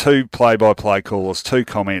 2 play-by-play callers, 2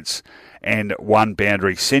 comments, and 1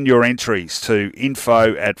 boundary. Send your entries to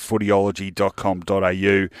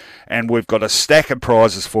info@footyology.com.au, and we've got a stack of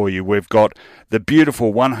prizes for you. We've got the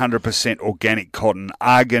beautiful 100% organic cotton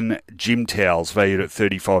Argan gym towels valued at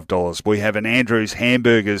 $35. We have an Andrews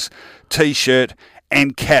Hamburgers T-shirt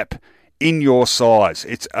and cap in your size.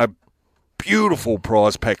 It's a beautiful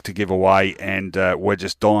prize pack to give away, and we're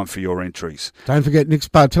just dying for your entries. Don't forget Nick's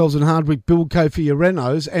Bartels and Hardwick Buildco for your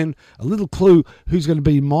Renos, and a little clue who's going to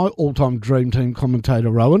be my all-time dream team commentator,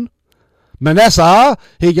 Rowan. Manasseh,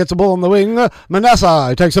 he gets a ball on the wing.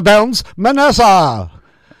 Manasseh, he takes a bounce. Manasseh.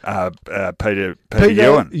 Peter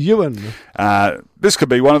Ewan. This could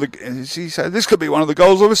be one of the. This could be one of the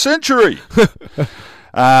goals of a century.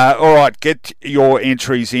 All right, get your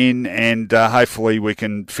entries in, and hopefully we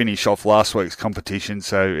can finish off last week's competition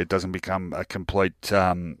so it doesn't become a complete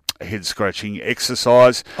head-scratching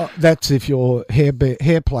exercise. That's if your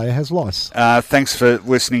hair player has lice. Thanks for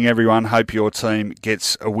listening, everyone. Hope your team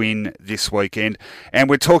gets a win this weekend. And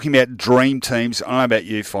we're talking about dream teams. I don't know about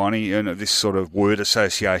you, Finey, this sort of word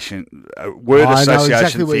association I know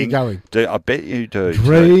exactly where thing. You're going. I bet you do.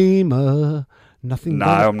 Dreamer. Nothing. No,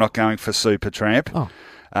 I'm not going for Supertramp. Oh.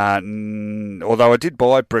 Although I did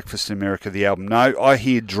buy Breakfast in America, the album. No, I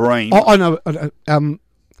hear Dream. Oh, I know.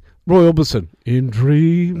 Roy Orbison. In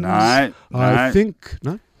Dreams. No. I think.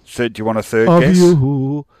 No. Do you want a third of guess?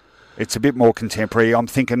 You. It's a bit more contemporary. I'm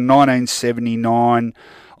thinking 1979.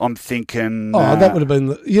 I'm thinking. Oh, that would have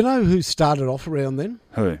been. You know who started off around then?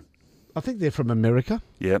 Who? I think they're from America.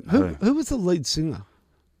 Yep. Who was the lead singer?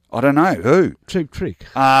 I don't know. Who? Cheap Trick.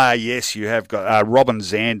 Yes, you have got Robin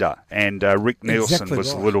Zander, and Rick Nielsen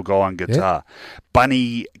was the little guy on guitar. Yep.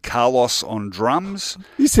 Bunny Carlos on drums.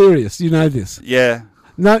 You serious? You know this? Yeah.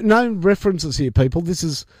 No references here, people. This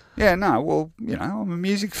is... Yeah, no, well, I'm a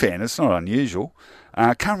music fan. It's not unusual.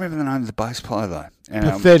 I can't remember the name of the bass player, though.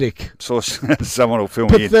 Pathetic. Someone will fill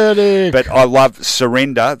me in. Pathetic. But I love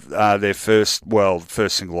Surrender, their first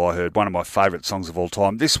single I heard, one of my favourite songs of all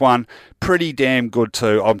time. This one, pretty damn good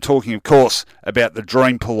too. I'm talking, of course, about the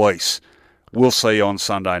Dream Police. We'll see you on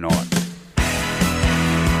Sunday night.